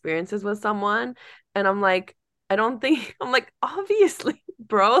those experiences with someone? And I'm like, I don't think, I'm like, obviously,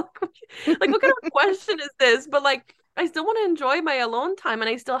 bro. Like, what kind of question is this? But like, I still want to enjoy my alone time, and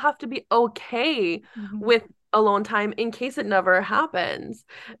I still have to be okay with alone time in case it never happens.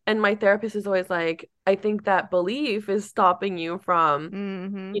 And my therapist is always like, I think that belief is stopping you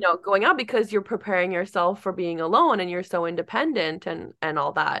from, going out, because you're preparing yourself for being alone and you're so independent and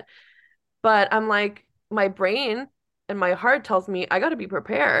all that. But I'm like, my brain and my heart tells me I got to be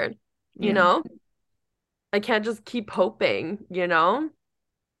prepared, you know? I can't just keep hoping,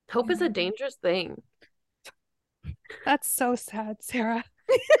 Hope is a dangerous thing. That's so sad, Sarah.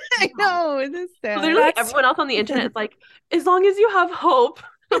 I know, it is sad. Literally everyone else on the internet is like, as long as you have hope.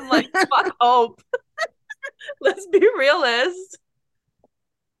 I'm like, fuck hope. Let's be realist.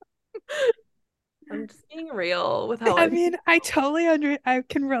 I'm just being real with how I mean, I totally I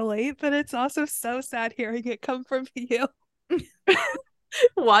can relate, but it's also so sad hearing it come from you.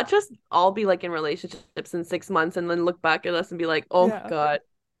 Watch us all be like in relationships in 6 months and then look back at us and be like, oh my God,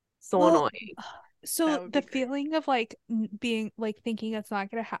 so annoying. So the feeling of like being like thinking it's not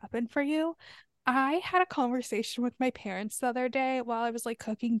gonna happen for you. I had a conversation with my parents the other day while I was like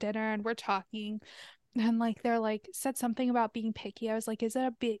cooking dinner, and we're talking, and like they're like said something about being picky. I was like, is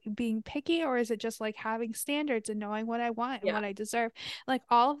it being picky, or is it just like having standards and knowing what I want and what I deserve? Like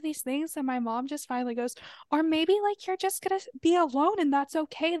all of these things. And my mom just finally goes, or maybe like you're just gonna be alone and that's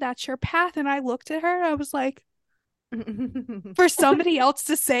okay. That's your path. And I looked at her and I was like, for somebody else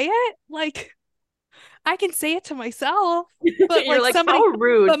to say it, like I can say it to myself, but like somebody, how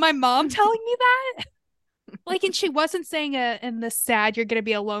rude. But my mom telling me that, like, and she wasn't saying it in the sad, you're gonna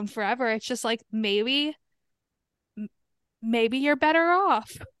be alone forever. It's just like maybe you're better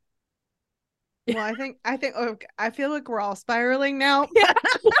off. Well, I feel like we're all spiraling now. Yeah.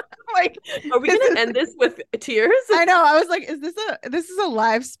 Like, are we gonna end this with tears? I know. I was like, this is a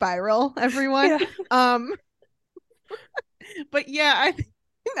live spiral, everyone? Yeah. But yeah, I think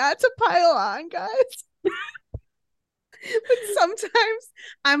not to pile on, guys. But sometimes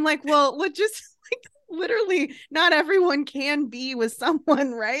I'm like, well, just like literally not everyone can be with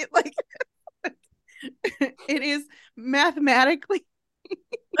someone, right? Like it is mathematically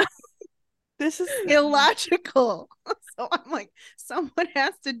this is illogical. So I'm like, someone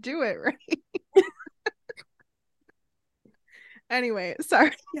has to do it, right? Anyway,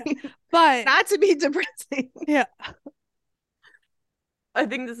 sorry. Yeah. But not to be depressing. Yeah. I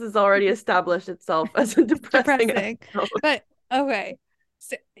think this has already established itself as a depressing. But okay.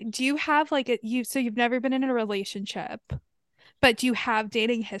 So do you have like so you've never been in a relationship, but do you have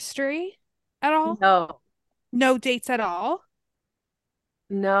dating history at all? No. No dates at all?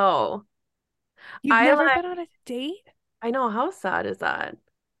 No. You've never been on a date? I know. How sad is that?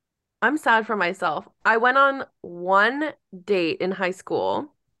 I'm sad for myself. I went on one date in high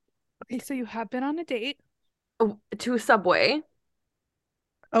school. Okay, so you have been on a date? To Subway.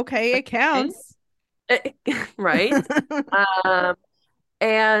 Okay, it counts. Right?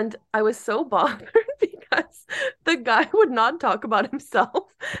 And I was so bothered because the guy would not talk about himself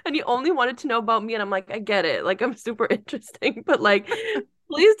and he only wanted to know about me. And I'm like, I get it. Like, I'm super interesting, but like,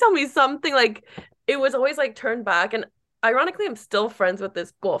 please tell me something. Like, it was always like turned back. And ironically, I'm still friends with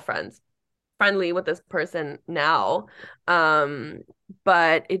this, well, friends, friendly with this person now. Um,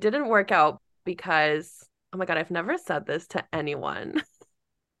 but it didn't work out because, oh my God, I've never said this to anyone.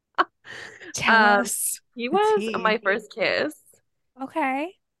 Tell Um, us. he The was tea. my first kiss,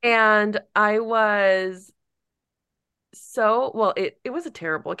 Okay. and I was so, well, it was a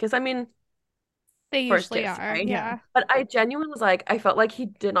terrible kiss. I mean, They first usually kiss, are. right? Yeah. Yeah. But I genuinely was like, I felt like he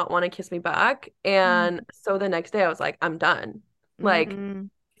did not want to kiss me back. Mm, And so the next day I was like, I'm done. Like, Mm-hmm.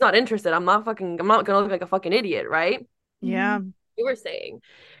 he's not interested. I'm not gonna look like a fucking idiot, right? hmm Yeah. You were saying.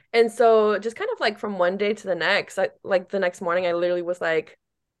 And so just kind of like from one day to the next, I like the next morning I literally was like,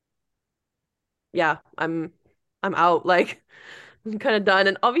 yeah, I'm out. Like I'm kind of done.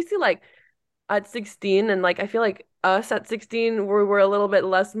 And obviously like at 16 and like I feel like us at 16 we're a little bit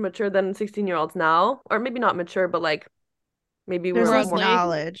less mature than 16-year-olds now. Or maybe not mature, but like maybe we're There's a little less more Worldly.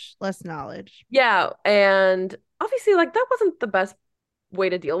 knowledge. Less knowledge. yeah, and obviously like that wasn't the best way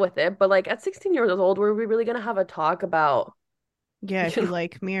to deal with it, but like at 16 years old, were we really gonna have a talk about, Yeah, if you you know,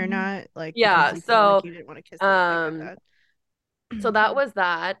 like me or hmm not, like because yeah, you feel like so you didn't want to kiss me. I get um that. so that was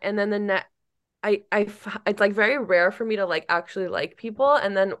that. And then the next it's like very rare for me to like actually like people.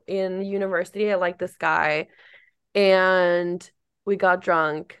 And then in university, I liked this guy and we got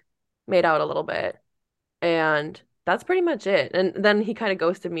drunk, made out a little bit, and that's pretty much it. And then he kind of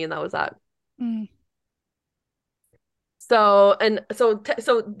ghosted me, and that was that. Mm, So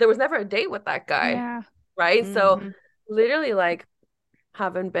there was never a date with that guy, yeah. right? So Mm-hmm. literally like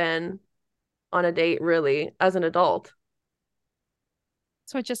haven't been on a date really as an adult.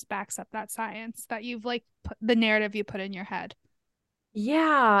 So it just backs up that science that you've like put the narrative you put in your head.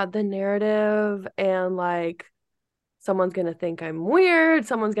 Yeah, the narrative and like someone's gonna think I'm weird,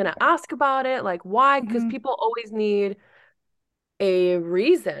 someone's gonna ask about it, like why? Because hmm people always need a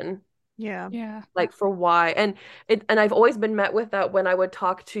reason, Yeah. Yeah. like for why. And I've always been met with that when I would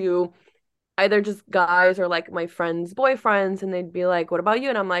talk to either just guys or like my friends' boyfriends, and they'd be like, "What about you?"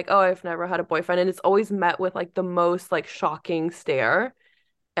 And I'm like, "Oh, I've never had a boyfriend." And it's always met with like the most like shocking stare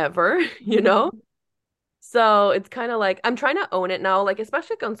ever, you hmm know? So it's kind of like I'm trying to own it now, like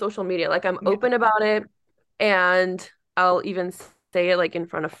especially on social media. Like I'm Yeah. open about it and I'll even say it like in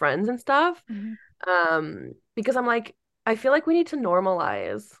front of friends and stuff. hmm Because I'm like, I feel like we need to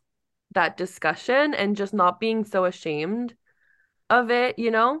normalize that discussion and just not being so ashamed of it,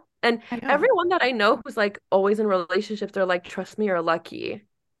 you know? And I Yeah. everyone that I know who's like always in relationships, they're like, trust me, you're lucky,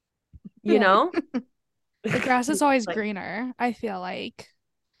 you yeah. know? The grass is always Like, greener, I feel like.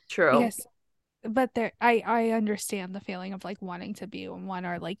 true. Because but there I understand the feeling of like wanting to be one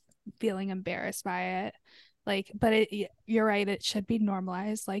or like feeling embarrassed by it. Like, but you're right, it should be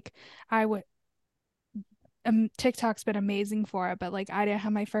normalized. Like I would TikTok's been amazing for it, but like I didn't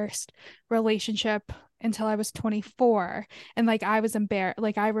have my first relationship until I was 24. And like I was embarrassed.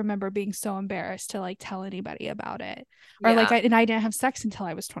 Like I remember being so embarrassed to like tell anybody about it. Or like Yeah. I didn't have sex until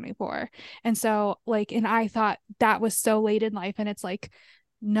I was 24. And so like and I thought that was so late in life. And it's like,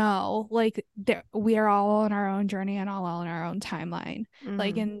 no, like we are all on our own journey and all on our own timeline.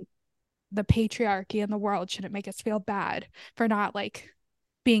 Like Mm-hmm. in the patriarchy in the world shouldn't make us feel bad for not like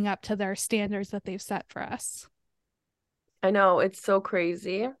being up to their standards that they've set for us. I know, it's so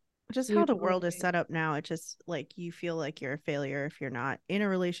crazy. Just how You the totally world is right. set up now. It just like you feel like you're a failure if you're not in a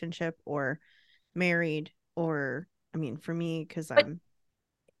relationship or married, or I mean, for me, because But I'm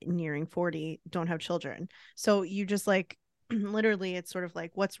nearing 40, don't have children. So you just like literally it's sort of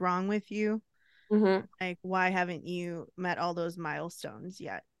like, what's wrong with you? mhm. Like, why haven't you met all those milestones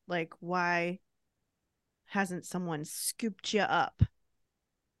yet? Like, why hasn't someone scooped you up?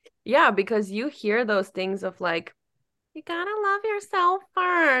 Yeah, because you hear those things of like, you gotta love yourself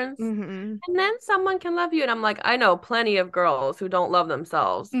first, Mm-hmm. and then someone can love you. And I'm like, I know plenty of girls who don't love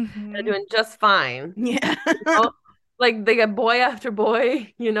themselves. They're Mm-hmm. doing just fine. Yeah. You know? Like they get boy after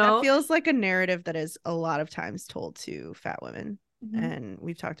boy, you That know? feels like a narrative that is a lot of times told to fat women. Mm-hmm. And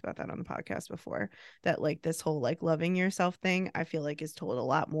we've talked about that on the podcast before, that like this whole like loving yourself thing, I feel like is told a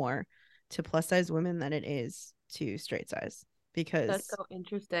lot more to plus size women than it is to straight size, That's because so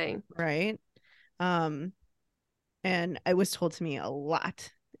interesting. right. Um, and it was told to me a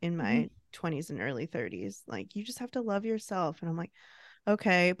lot in Mm-hmm. my 20s and early 30s, like you just have to love yourself. And I'm like,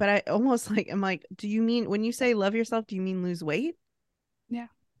 okay, but I almost like I'm like, do you mean when you say love yourself, do you mean lose weight? Yeah,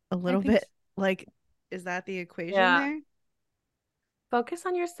 A I little think bit, so. like, is that the equation Yeah. there? Focus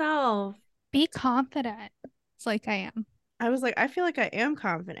on yourself. Be confident. It's like I am. I was like, I feel like I am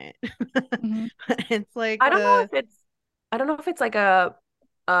confident. Mm-hmm. It's like I don't know the if it's I don't know if it's like a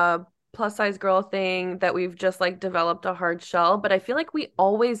plus size girl thing that we've just like developed a hard shell, but I feel like we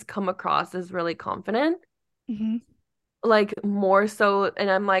always come across as really confident. Mm-hmm. like more so, and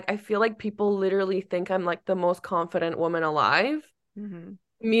I'm like, I feel like people literally think I'm like the most confident woman alive. Hmm.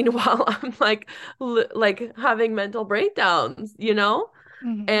 Meanwhile, I'm like like having mental breakdowns, you know?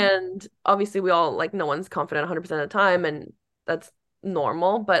 Hmm. And obviously we all like no one's confident 100% of the time and that's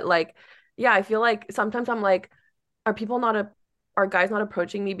normal, but like yeah, I feel like sometimes I'm like are people not a are guys not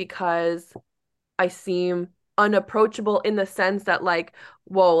approaching me because I seem unapproachable in the sense that like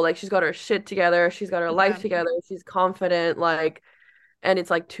whoa, like she's got her shit together, she's got her life Yeah. together, she's confident like and it's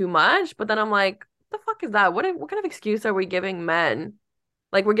like too much, but then I'm like the fuck is that? What kind of excuse are we giving men?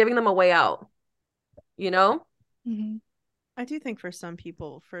 Like we're giving them a way out, you know? Hmm. I do think for some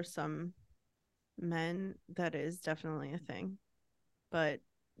people, for some men, that is definitely a thing. But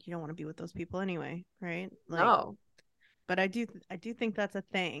you don't want to be with those people anyway, right? Like, No. but I do think that's a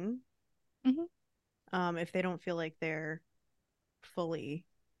thing. Hmm. If they don't feel like they're fully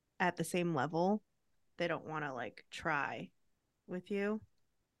at the same level, they don't want to like try with you.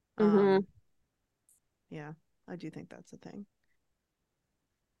 Mm-hmm. Um, yeah, I do think that's a thing.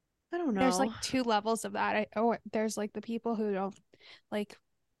 I don't There's know. like two levels of that. There's like the people who don't like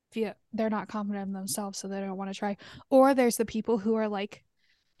feel they're not confident in themselves, so they don't want to try. Or there's the people who are like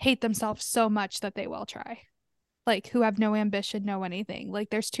hate themselves so much that they will try. Like who have no ambition, no anything. Like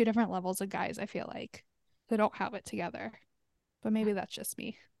there's two different levels of guys, I feel like, who don't have it together. But maybe that's just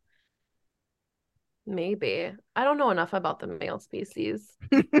me. Maybe. I don't know enough about the male species.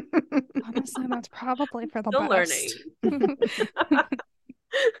 Honestly, that's probably for the Still best. learning.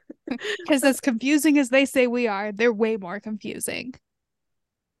 Because as confusing as they say we are, they're way more confusing.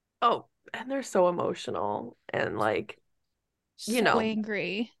 Oh, and they're so emotional and like, you So know,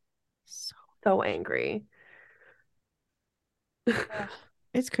 angry. So so angry. Ugh,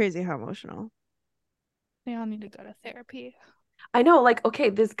 it's crazy how emotional. they all need to go to therapy. I know, like, okay,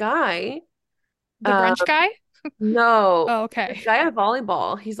 this guy, The um, brunch guy? no, Oh, this okay. guy at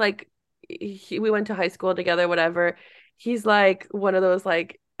volleyball, he's like, we went to high school together, whatever. He's like one of those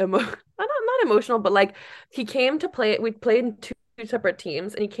like not emotional, but like he came to play. We played in two separate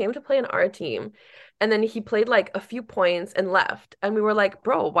teams, and he came to play in our team, and then he played like a few points and left, and we were like,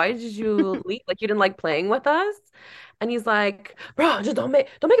 bro, why did you leave? Like you didn't like playing with us? And he's like, bro, just don't make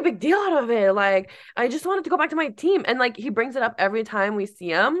a big deal out of it. Like I just wanted to go back to my team, and like he brings it up every time we see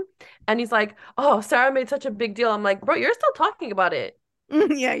him. And he's like, "Oh, Sarah made such a big deal." I'm like, "Bro, you're still talking about it.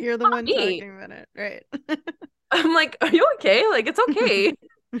 Yeah, you're the Not one me." talking about it, right? I'm like, "Are you okay? Like, it's okay.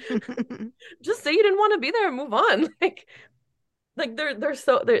 Just say you didn't want to be there and move on." Like they're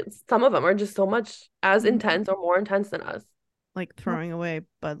some of them are just so much as Mhm. intense or more intense than us. Like Well, throwing away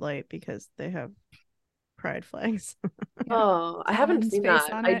Bud Light because they have pride flags. yeah. Oh, I haven't Dylan's seen face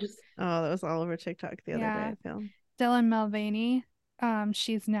that. on I it. just Oh, that was all over TikTok the other day, Yeah. I feel. Dylan Mulvaney.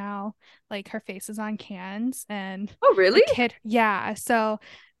 She's now like her face is on cans and Oh, a really? kid. Yeah. So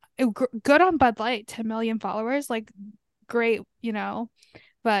good on Bud Light, 10 million followers. Like great,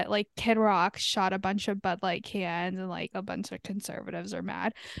 but like Kid Rock shot a bunch of Bud Light cans and like a bunch of conservatives are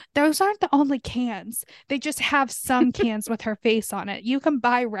mad. Those aren't the only cans. They just have some cans with her face on it. You can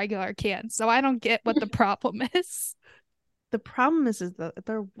buy regular cans. So I don't get what the problem is. The problem is that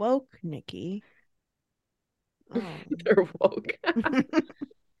they're woke, Nikki. Oh. They're woke.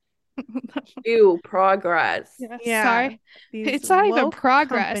 Ew, progress. Yeah, Yeah, sorry. these It's not even woke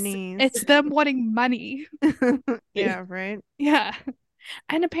progress. companies. It's them wanting money. Yeah, right. Yeah.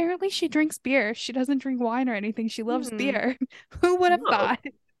 And apparently she drinks beer. She doesn't drink wine or anything. She loves Hmm. beer. Who would have Oh, thought?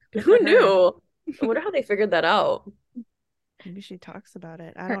 Good who for her. knew? I wonder how they figured that out. Maybe she talks about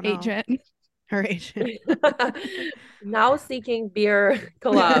it. I Her don't know. agent. Her agent. Now seeking beer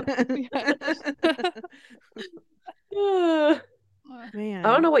collab. Yeah. I don't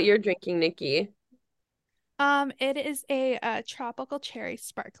Man. know what you're drinking, Nikki. It is a tropical cherry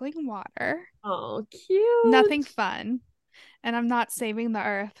sparkling water. Oh, Nothing cute. fun. And I'm not saving the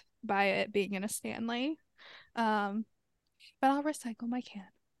earth by it being in a Stanley. Um, but I'll recycle my can.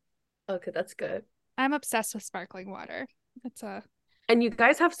 Okay, that's good. I'm obsessed with sparkling water. It's a And you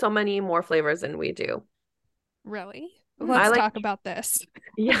guys have so many more flavors than we do. really. I Let's like, talk about this.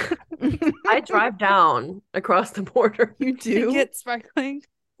 yeah, I drive down across the border You And do? get sparkling.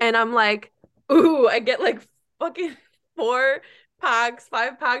 and I'm like, ooh, I get like fucking 4 packs,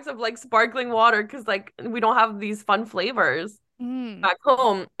 5 packs of like sparkling water because like we don't have these fun flavors Mm. back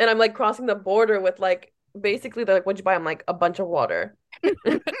home. And I'm like crossing the border with like basically they're like, what'd you buy? I'm like, a bunch of water.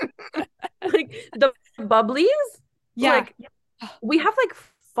 Like the bubblies, Yeah. like we have like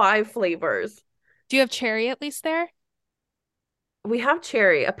 5 flavors. Do you have cherry at least there? We have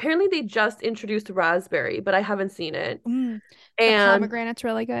cherry. Apparently, they just introduced raspberry, but I haven't seen it. Mm. The And pomegranate's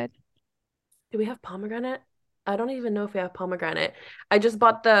really good. do we have pomegranate? I don't even know if we have pomegranate. I just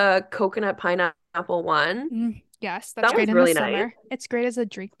bought the coconut pineapple one. Yes, that's That great was in the really nice. summer. It's great as a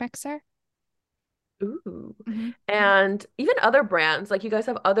drink mixer. Ooh. Hmm. And even other brands, like you guys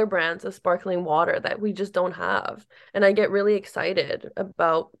have other brands of sparkling water that we just don't have. And I get really excited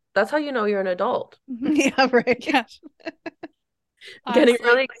about that's how you know you're an adult. Yeah, right. Yeah, Getting honestly.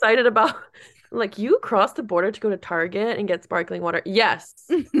 really excited about like you crossed the border to go to Target and get sparkling water. Yes.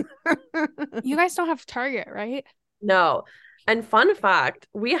 You guys don't have Target, right? No. And fun fact,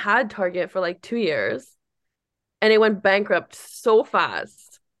 we had Target for like 2 years and it went bankrupt so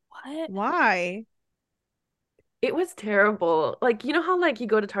fast. What? Why? It was terrible. Like, you know how like you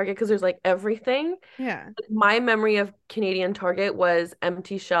go to Target because there's like everything? Yeah. My memory of Canadian Target was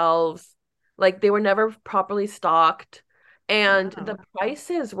empty shelves. Like they were never properly stocked. And the Oh.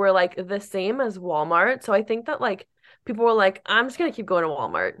 prices were like the same as Walmart. So I think that like people were like, I'm just gonna keep going to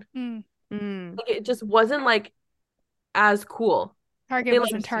Walmart. Mm. Mm. Like it just wasn't like as cool. Target They like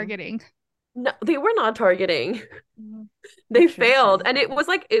wasn't Interesting. targeting. no, they were not targeting. Mm. They failed. Interesting. And it was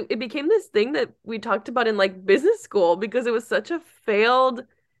like it became this thing that we talked about in like business school because it was such a failed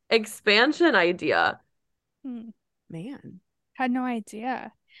expansion idea. Mm. Man. Had no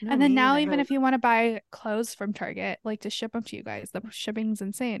idea. No, And then me now, either. even if you want to buy clothes from Target, like to ship them to you guys, the shipping's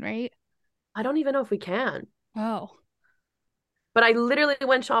insane, right? I don't even know if we can. Oh. But I literally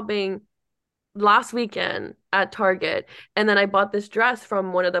went shopping last weekend at Target and then I bought this dress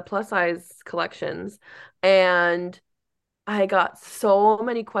from one of the plus size collections and I got so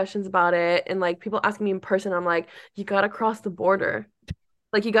many questions about it and like people asking me in person. I'm like, you gotta cross the border.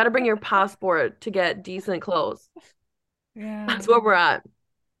 Like you gotta bring your passport to get decent clothes. Yeah. That's where we're at.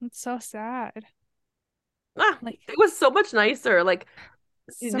 It's so sad. Like It was so much nicer. Like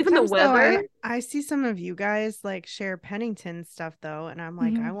even the Sometimes though, weather. I see some of you guys like share Pennington stuff though, and I'm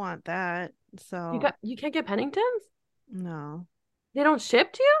like, I mhm. want that. You So got you can't get Penningtons? no, They don't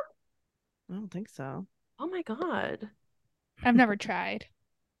ship to you? I don't think so. Oh my God. I've never tried.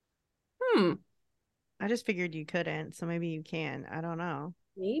 Hmm. I just figured you couldn't, so maybe you can. I don't know.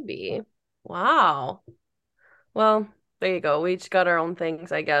 Maybe. Wow. Well, there you go. We each got our own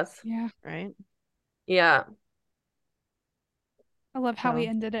things, I guess. Yeah. Right? Yeah. I love how we So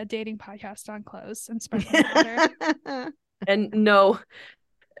ended a dating podcast on clothes and sparkling water. And no,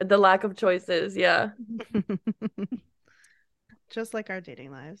 the lack of choices. Yeah. just like our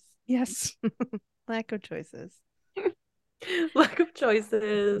dating lives. Yes. Lack of choices. Lack of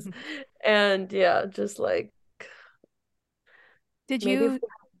choices. And yeah, just like Did maybe if you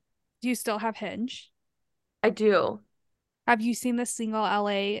do you still have Hinge? I do. Have you seen the single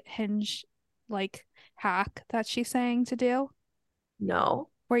LA Hinge like hack that she's saying to do? No.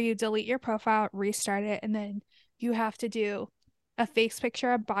 Where you delete your profile, restart it, and then you have to do a face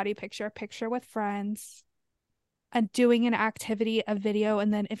picture, a body picture, a picture with friends, and doing an activity, a video,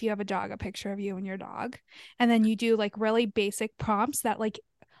 and then if you have a dog, a picture of you and your dog. And then you do like really basic prompts that like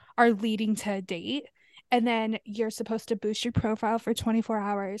are leading to a date. And then you're supposed to boost your profile for 24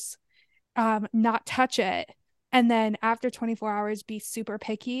 hours, not touch it. And then after 24 hours, be super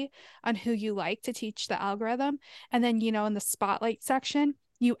picky on who you like to teach the algorithm. And then, in the spotlight section,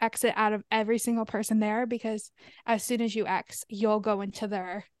 you exit out of every single person there because as soon as you X, you'll go into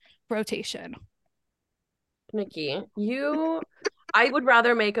their rotation. Nikki, I would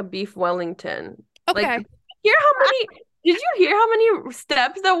rather make a beef Wellington. Like, Okay. did you hear how many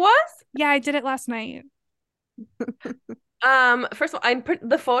steps that was? Yeah, I did it last night. First of all,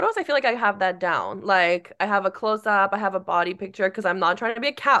 the photos, I feel like I have that down. Like, I have a close up, I have a body picture because I'm not trying to be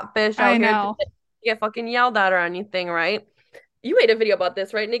a catfish I out here to know. get fucking yelled at or anything, right? You made a video about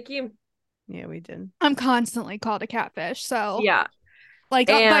this, right, Nikki? Yeah, we did. I'm constantly called a catfish. So, Yeah. like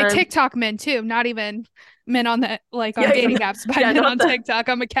by And TikTok men too, not even men on the like on yeah, yeah, dating apps, by yeah, men not on the TikTok.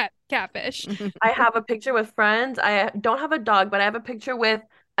 I'm a catfish. I have a picture with friends. I don't have a dog, but I have a picture with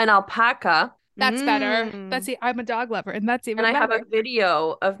an alpaca. That's better. Mm, I'm a dog lover, and that's And even I have a better.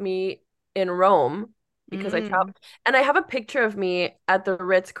 video of me in Rome because I mm. traveled. And I have a picture of me at the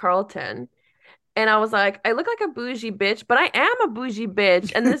Ritz-Carlton. And I was like, I look like a bougie bitch, but I am a bougie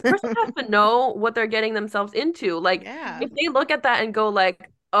bitch. And this person has to know what they're getting themselves into. Like, Yeah. if they look at that and go like,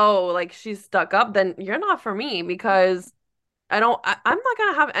 oh, like she's stuck up, then you're not for me because I'm not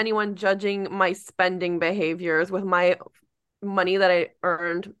gonna have anyone judging my spending behaviors with my money that I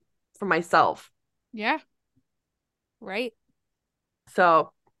earned for myself. Yeah, right.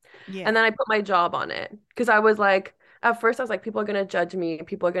 So, Yeah. and then I put my job on it because I was like, at first I was like, people are gonna judge me.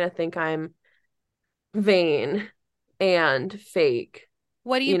 People are gonna think I'm vain and fake.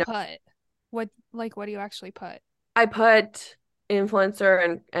 What do you You know, put? What do you actually put? I put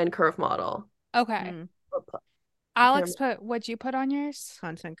influencer and curve model. Okay. Mm. Alex put, what'd you put on yours?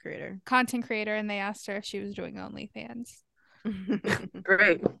 Content creator. Content creator, and they asked her if she was doing OnlyFans.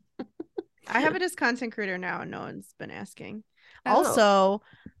 Great. I have it as content creator now, and no one's been asking. Oh. Also,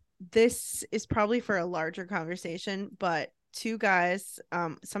 this is probably for a larger conversation, but two guys,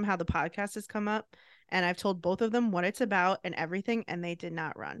 somehow the podcast has come up, and I've told both of them what it's about and everything, and they did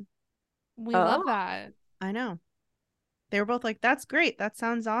not run. We love that. I know. They were both like, "That's great. That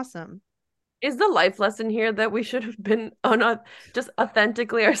sounds awesome." Is the life lesson here that we should have been just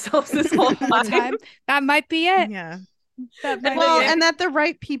authentically ourselves this whole time? That might be it. Yeah. That might Well, be it. and that the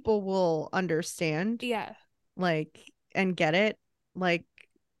right people will understand. Yeah. Like, and get it. Like,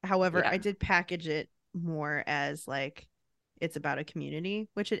 however, Yeah. I did package it more as like it's about a community,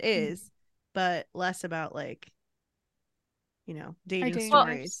 which it is, but less about like, you know, dating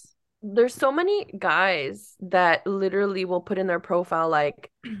stories. There's so many guys that literally will put in their profile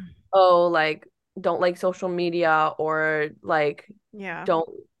like, oh, like don't like social media, or like don't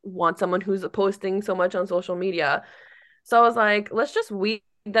want someone who's posting so much on social media. So I was like, let's just weed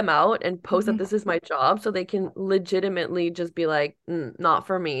them out and post that this is my job, so they can legitimately just be like, not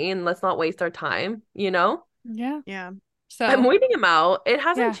for me, and let's not waste our time, you know? Yeah. So I'm weeding them out. It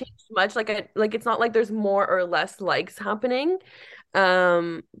hasn't changed much. Like it's not like there's more or less likes happening.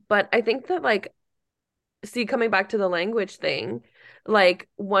 But I think that like, see, coming back to the language thing, like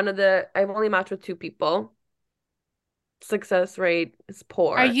I've only matched with 2 people. Success rate is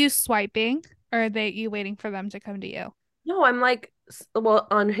poor. Are you swiping, or are you waiting for them to come to you? No, I'm like, well,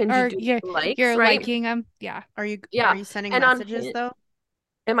 on Hinge Or you do likes, you're right? liking them. Yeah. Are you sending and messages though?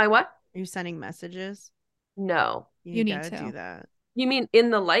 Am I what? Are you sending messages? No. You need to do that. You mean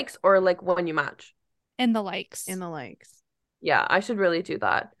in the likes, or like when you match? In the likes. In the likes. Yeah, I should really do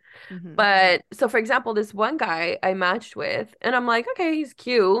that. But so for example, this one guy I matched with, and I'm like, okay, he's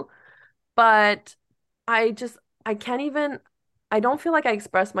cute, but I don't feel like I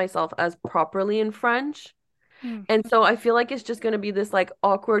express myself as properly in French. And so I feel like it's just going to be this like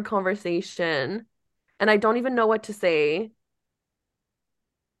awkward conversation, and I don't even know what to say.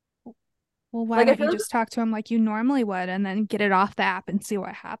 Well, why don't you just talk to him like you normally would, and then get it off the app and see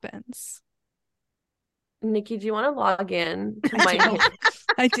what happens? Nikki, do you want to log in to my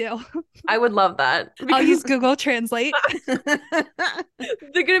I do. I would love that. I'll use Google Translate.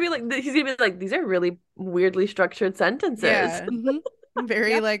 They're gonna be like, he's gonna be like, these are really weirdly structured sentences. Yeah.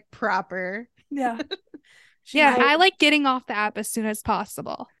 Very like proper. Yeah. Yeah, I like getting off the app as soon as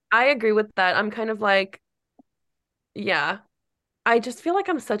possible. I agree with that. I'm kind of like, yeah. I just feel like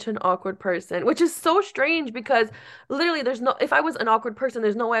I'm such an awkward person, which is so strange because literally if I was an awkward person,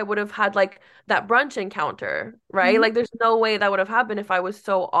 there's no way I would have had like that brunch encounter, right? Like there's no way that would have happened if I was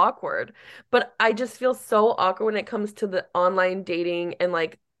so awkward. But I just feel so awkward when it comes to the online dating and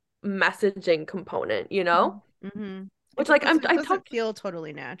like messaging component, you know? Which like it doesn't feel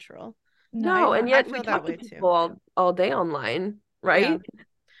totally natural. No, and yet we talk to people all day online, right? Yeah.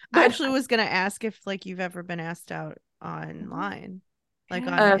 I actually was gonna ask if like you've ever been asked out online, like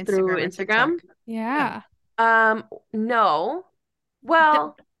on Instagram, through Instagram. Yeah. No.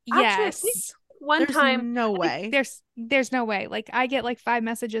 Well, yes. Actually, one time, no way. There's no way. Like I get like 5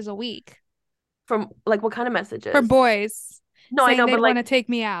 messages a week. From like what kind of messages? For boys. No, I know, they but like want to take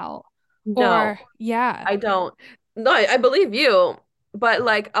me out. No, or yeah. I don't. No, I believe you. But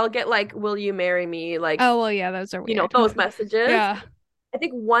like I'll get like, will you marry me? Like, oh well, yeah, those are weird. You know, those messages. Yeah. I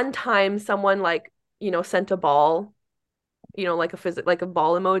think one time someone like, sent a ball, like a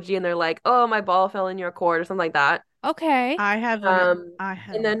ball emoji, and they're like, oh, my ball fell in your court or something like that. Okay. I have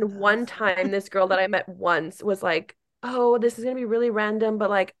and then one time this girl that I met once was like, oh, this is gonna be really random, but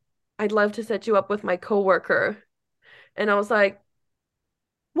like I'd love to set you up with my coworker. And I was like,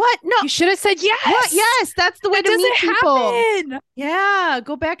 what? No. You should have said yes. What? Yes, that's the way to meet people. Happen. Yeah,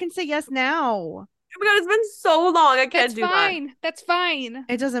 go back and say yes now. Oh my God, it's been so long. I can't do that. That's fine.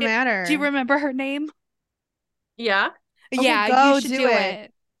 It doesn't matter. Do you remember her name? Yeah. Okay, yeah, you should do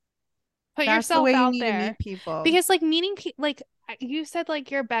it. Put yourself out there. Meet people. Because like meeting people, like you said,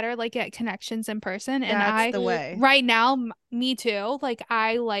 like you're better like at connections in person, and that's the way. Right now, me too. Like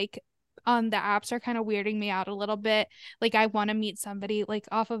I like the apps are kind of weirding me out a little bit. Like I want to meet somebody like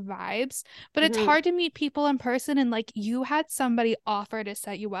off of vibes, but it's hard to meet people in person. And like you had somebody offer to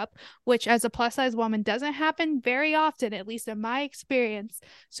set you up, which as a plus size woman doesn't happen very often, at least in my experience.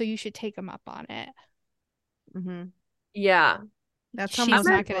 So you should take them up on it. Yeah, that's how most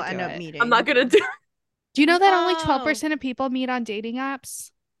people end up meeting. I'm not gonna do. Do you know that only 12% of people meet on dating apps?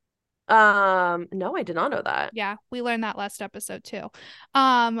 No, I did not know that. Yeah, we learned that last episode too.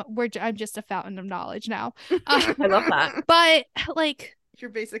 I'm just a fountain of knowledge now. I love that. But like You're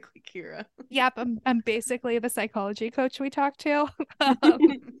basically Kira. Yep, I'm basically the psychology coach we talked to. Um,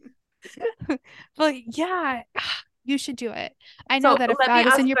 but yeah, you should do it. I know So that if let me I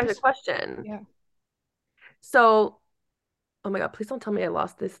was ask in you your guys a question. yeah. So, oh my God, please don't tell me I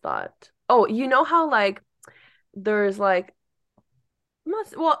lost this thought. Oh, you know how like there's like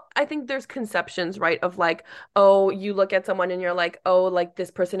well, I think there's conceptions, right? Of like, oh, you look at someone and you're like, oh, like this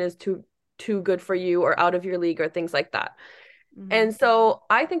person is too good for you or out of your league or things like that. Mm-hmm. And so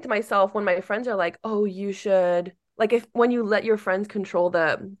I think to myself when my friends are like, oh, you should like if when you let your friends control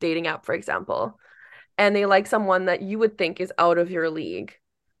the dating app, for example, and they like someone that you would think is out of your league.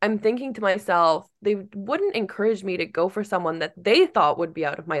 I'm thinking to myself, they wouldn't encourage me to go for someone that they thought would be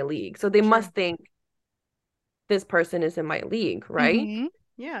out of my league. So they True. must think this person is in my league, right? Mm-hmm.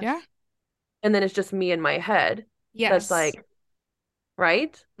 Yes. Yeah. And then it's just me in my head that's Yes. like,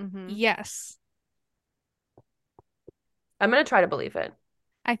 right? Mm-hmm. Yes. I'm gonna try to believe it.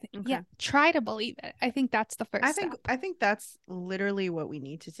 I think Okay. yeah, try to believe it. I think that's the first I step. think that's literally what we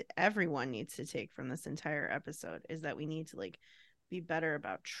need to everyone needs to take from this entire episode is that we need to like be better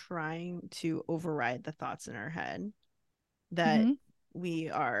about trying to override the thoughts in our head that Mm-hmm. we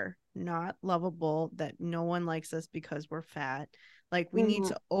are not lovable, that no one likes us because we're fat. Like we need Mhm.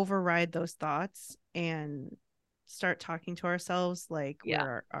 to override those thoughts and start talking to ourselves like Yeah.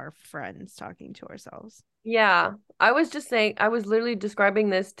 we're our friends talking to ourselves. Yeah. I was just saying, I was literally describing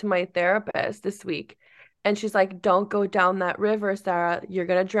this to my therapist this week. And she's like, don't go down that river, Sarah. You're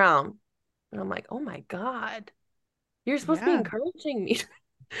gonna drown. And I'm like, oh my God. You're supposed to be Yeah. encouraging me.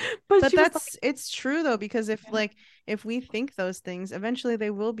 But But she was like, it's true though, because if Yeah. like if we think those things, eventually they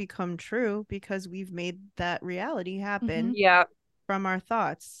will become true because we've made that reality happen yeah, from our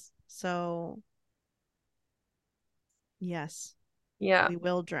thoughts. So yes, yeah. we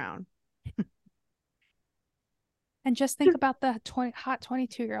will drown. And just think about the hot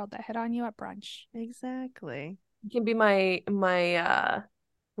 22-year-old that hit on you at brunch. Exactly. It can be my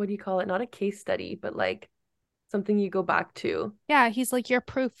what do you call it? Not a case study, but like something you go back to. Yeah, he's like your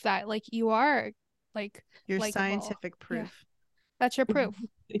proof that like you are like Your likable. scientific Yeah, proof. that's your proof.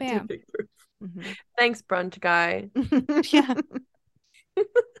 Bam. Scientific proof. Mhm. Thanks, brunch guy. Yeah.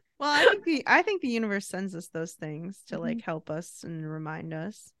 Well, I think the universe sends us those things to like Mhm. help us and remind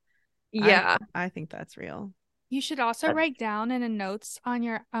us. Yeah. I think that's real. You should also That- write down in a notes on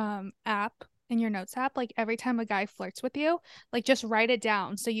your app in your notes app like every time a guy flirts with you, like just write it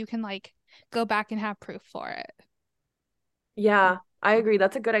down so you can like go back and have proof for it. Yeah, I agree.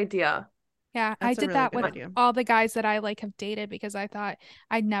 That's a good idea. Yeah, I That's a did really that good with idea. all the guys that I like have dated because I thought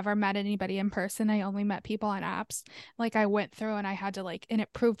I'd never met anybody in person. I only met people on apps. Like I went through and I had to like, and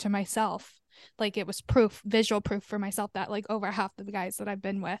it proved to myself, like it was proof, visual proof for myself that like over half of the guys that I've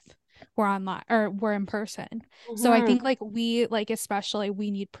been with were online or were in person. So I Mhm. think like we like especially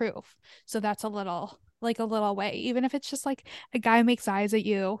we need proof. So that's a little like a little way, even if it's just like a guy makes eyes at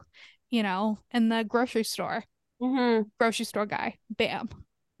you, you know, in the Mhm. grocery store guy, bam.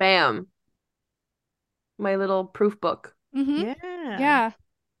 Bam. My little proof book. Mm-hmm. Yeah. Yeah.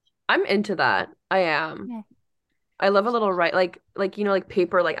 I'm into that. I am. Yeah. I love a little write like you know like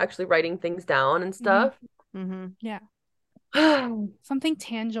paper like actually writing things down and Mm-hmm. stuff. Mm-hmm. Yeah. Something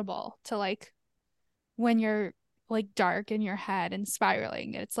tangible to like when you're like dark in your head and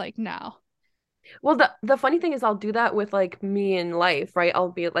spiraling. It's like, no. Well, the funny thing is I'll do that with like me in life, right?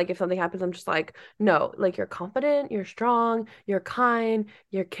 I'll be like if something happens, I'm just like, no, like you're confident, you're strong, you're kind,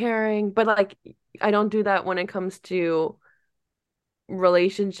 you're caring, but like I don't do that when it comes to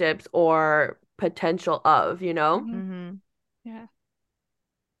relationships or potential of, you know? Mm-hmm. Mm-hmm. Yeah.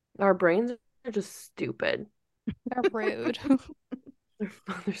 Our brains are just stupid. They're rude. They're,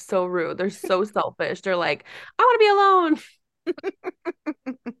 they're so rude. They're so selfish. They're like, I want to be alone.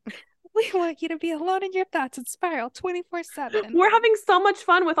 We want you to be alone in your thoughts and spiral 24/7. We're having so much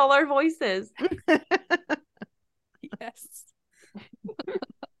fun with all our voices. Yes.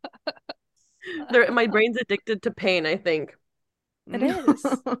 My brain's addicted to pain, I think. It is.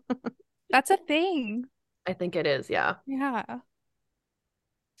 That's a thing. I think it is, yeah. Yeah.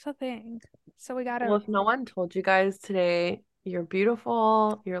 It's a thing. So we Well, gotta if no one told you guys today, you're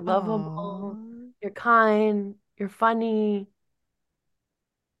beautiful, you're lovable, Aw, you're kind, you're funny.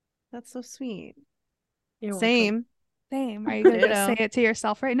 that's so sweet. You're welcome. Same. same. Are you gonna just say Ditto. it to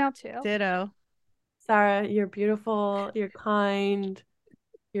yourself right now too? Ditto. Sarah, you're beautiful, you're kind,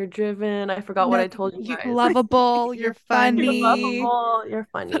 you're driven. I forgot what No, I told you you guys. lovable, You're you're You're funny. funny. lovable, you're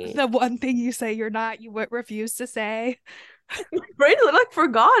funny. The one thing you say you're not, you would refuse to say. My brain like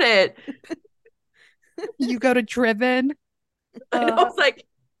forgot it. You go to driven. I was like,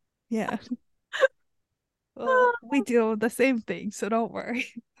 Yeah. Well, we deal with the same thing, so don't worry.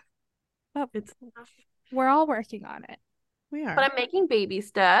 But It's we're all working on it. We are. but I'm making baby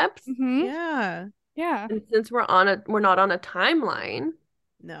steps. Mm-hmm. Yeah. Yeah. And since we're not on a timeline,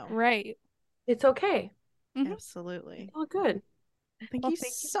 No. Right. it's okay. Mhm. Absolutely. It's all good. Thank Well, you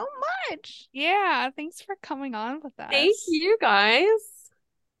thank you. so much. Yeah. Thanks for coming on with us. Thank you guys.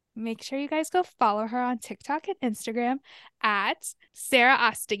 Make sure you guys go follow her on TikTok and Instagram at Sarah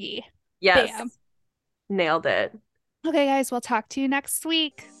Ostiguy. Yes. Bam. Nailed it. Okay, guys, we'll talk to you next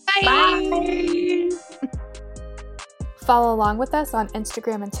week. Bye. Bye. Follow along with us on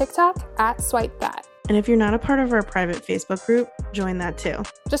Instagram and TikTok at Swipe Bat. And if you're not a part of our private Facebook group, join that too.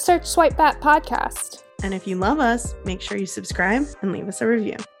 Just search Swipe Bat Podcast. And if you love us, make sure you subscribe and leave us a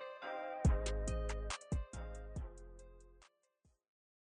review.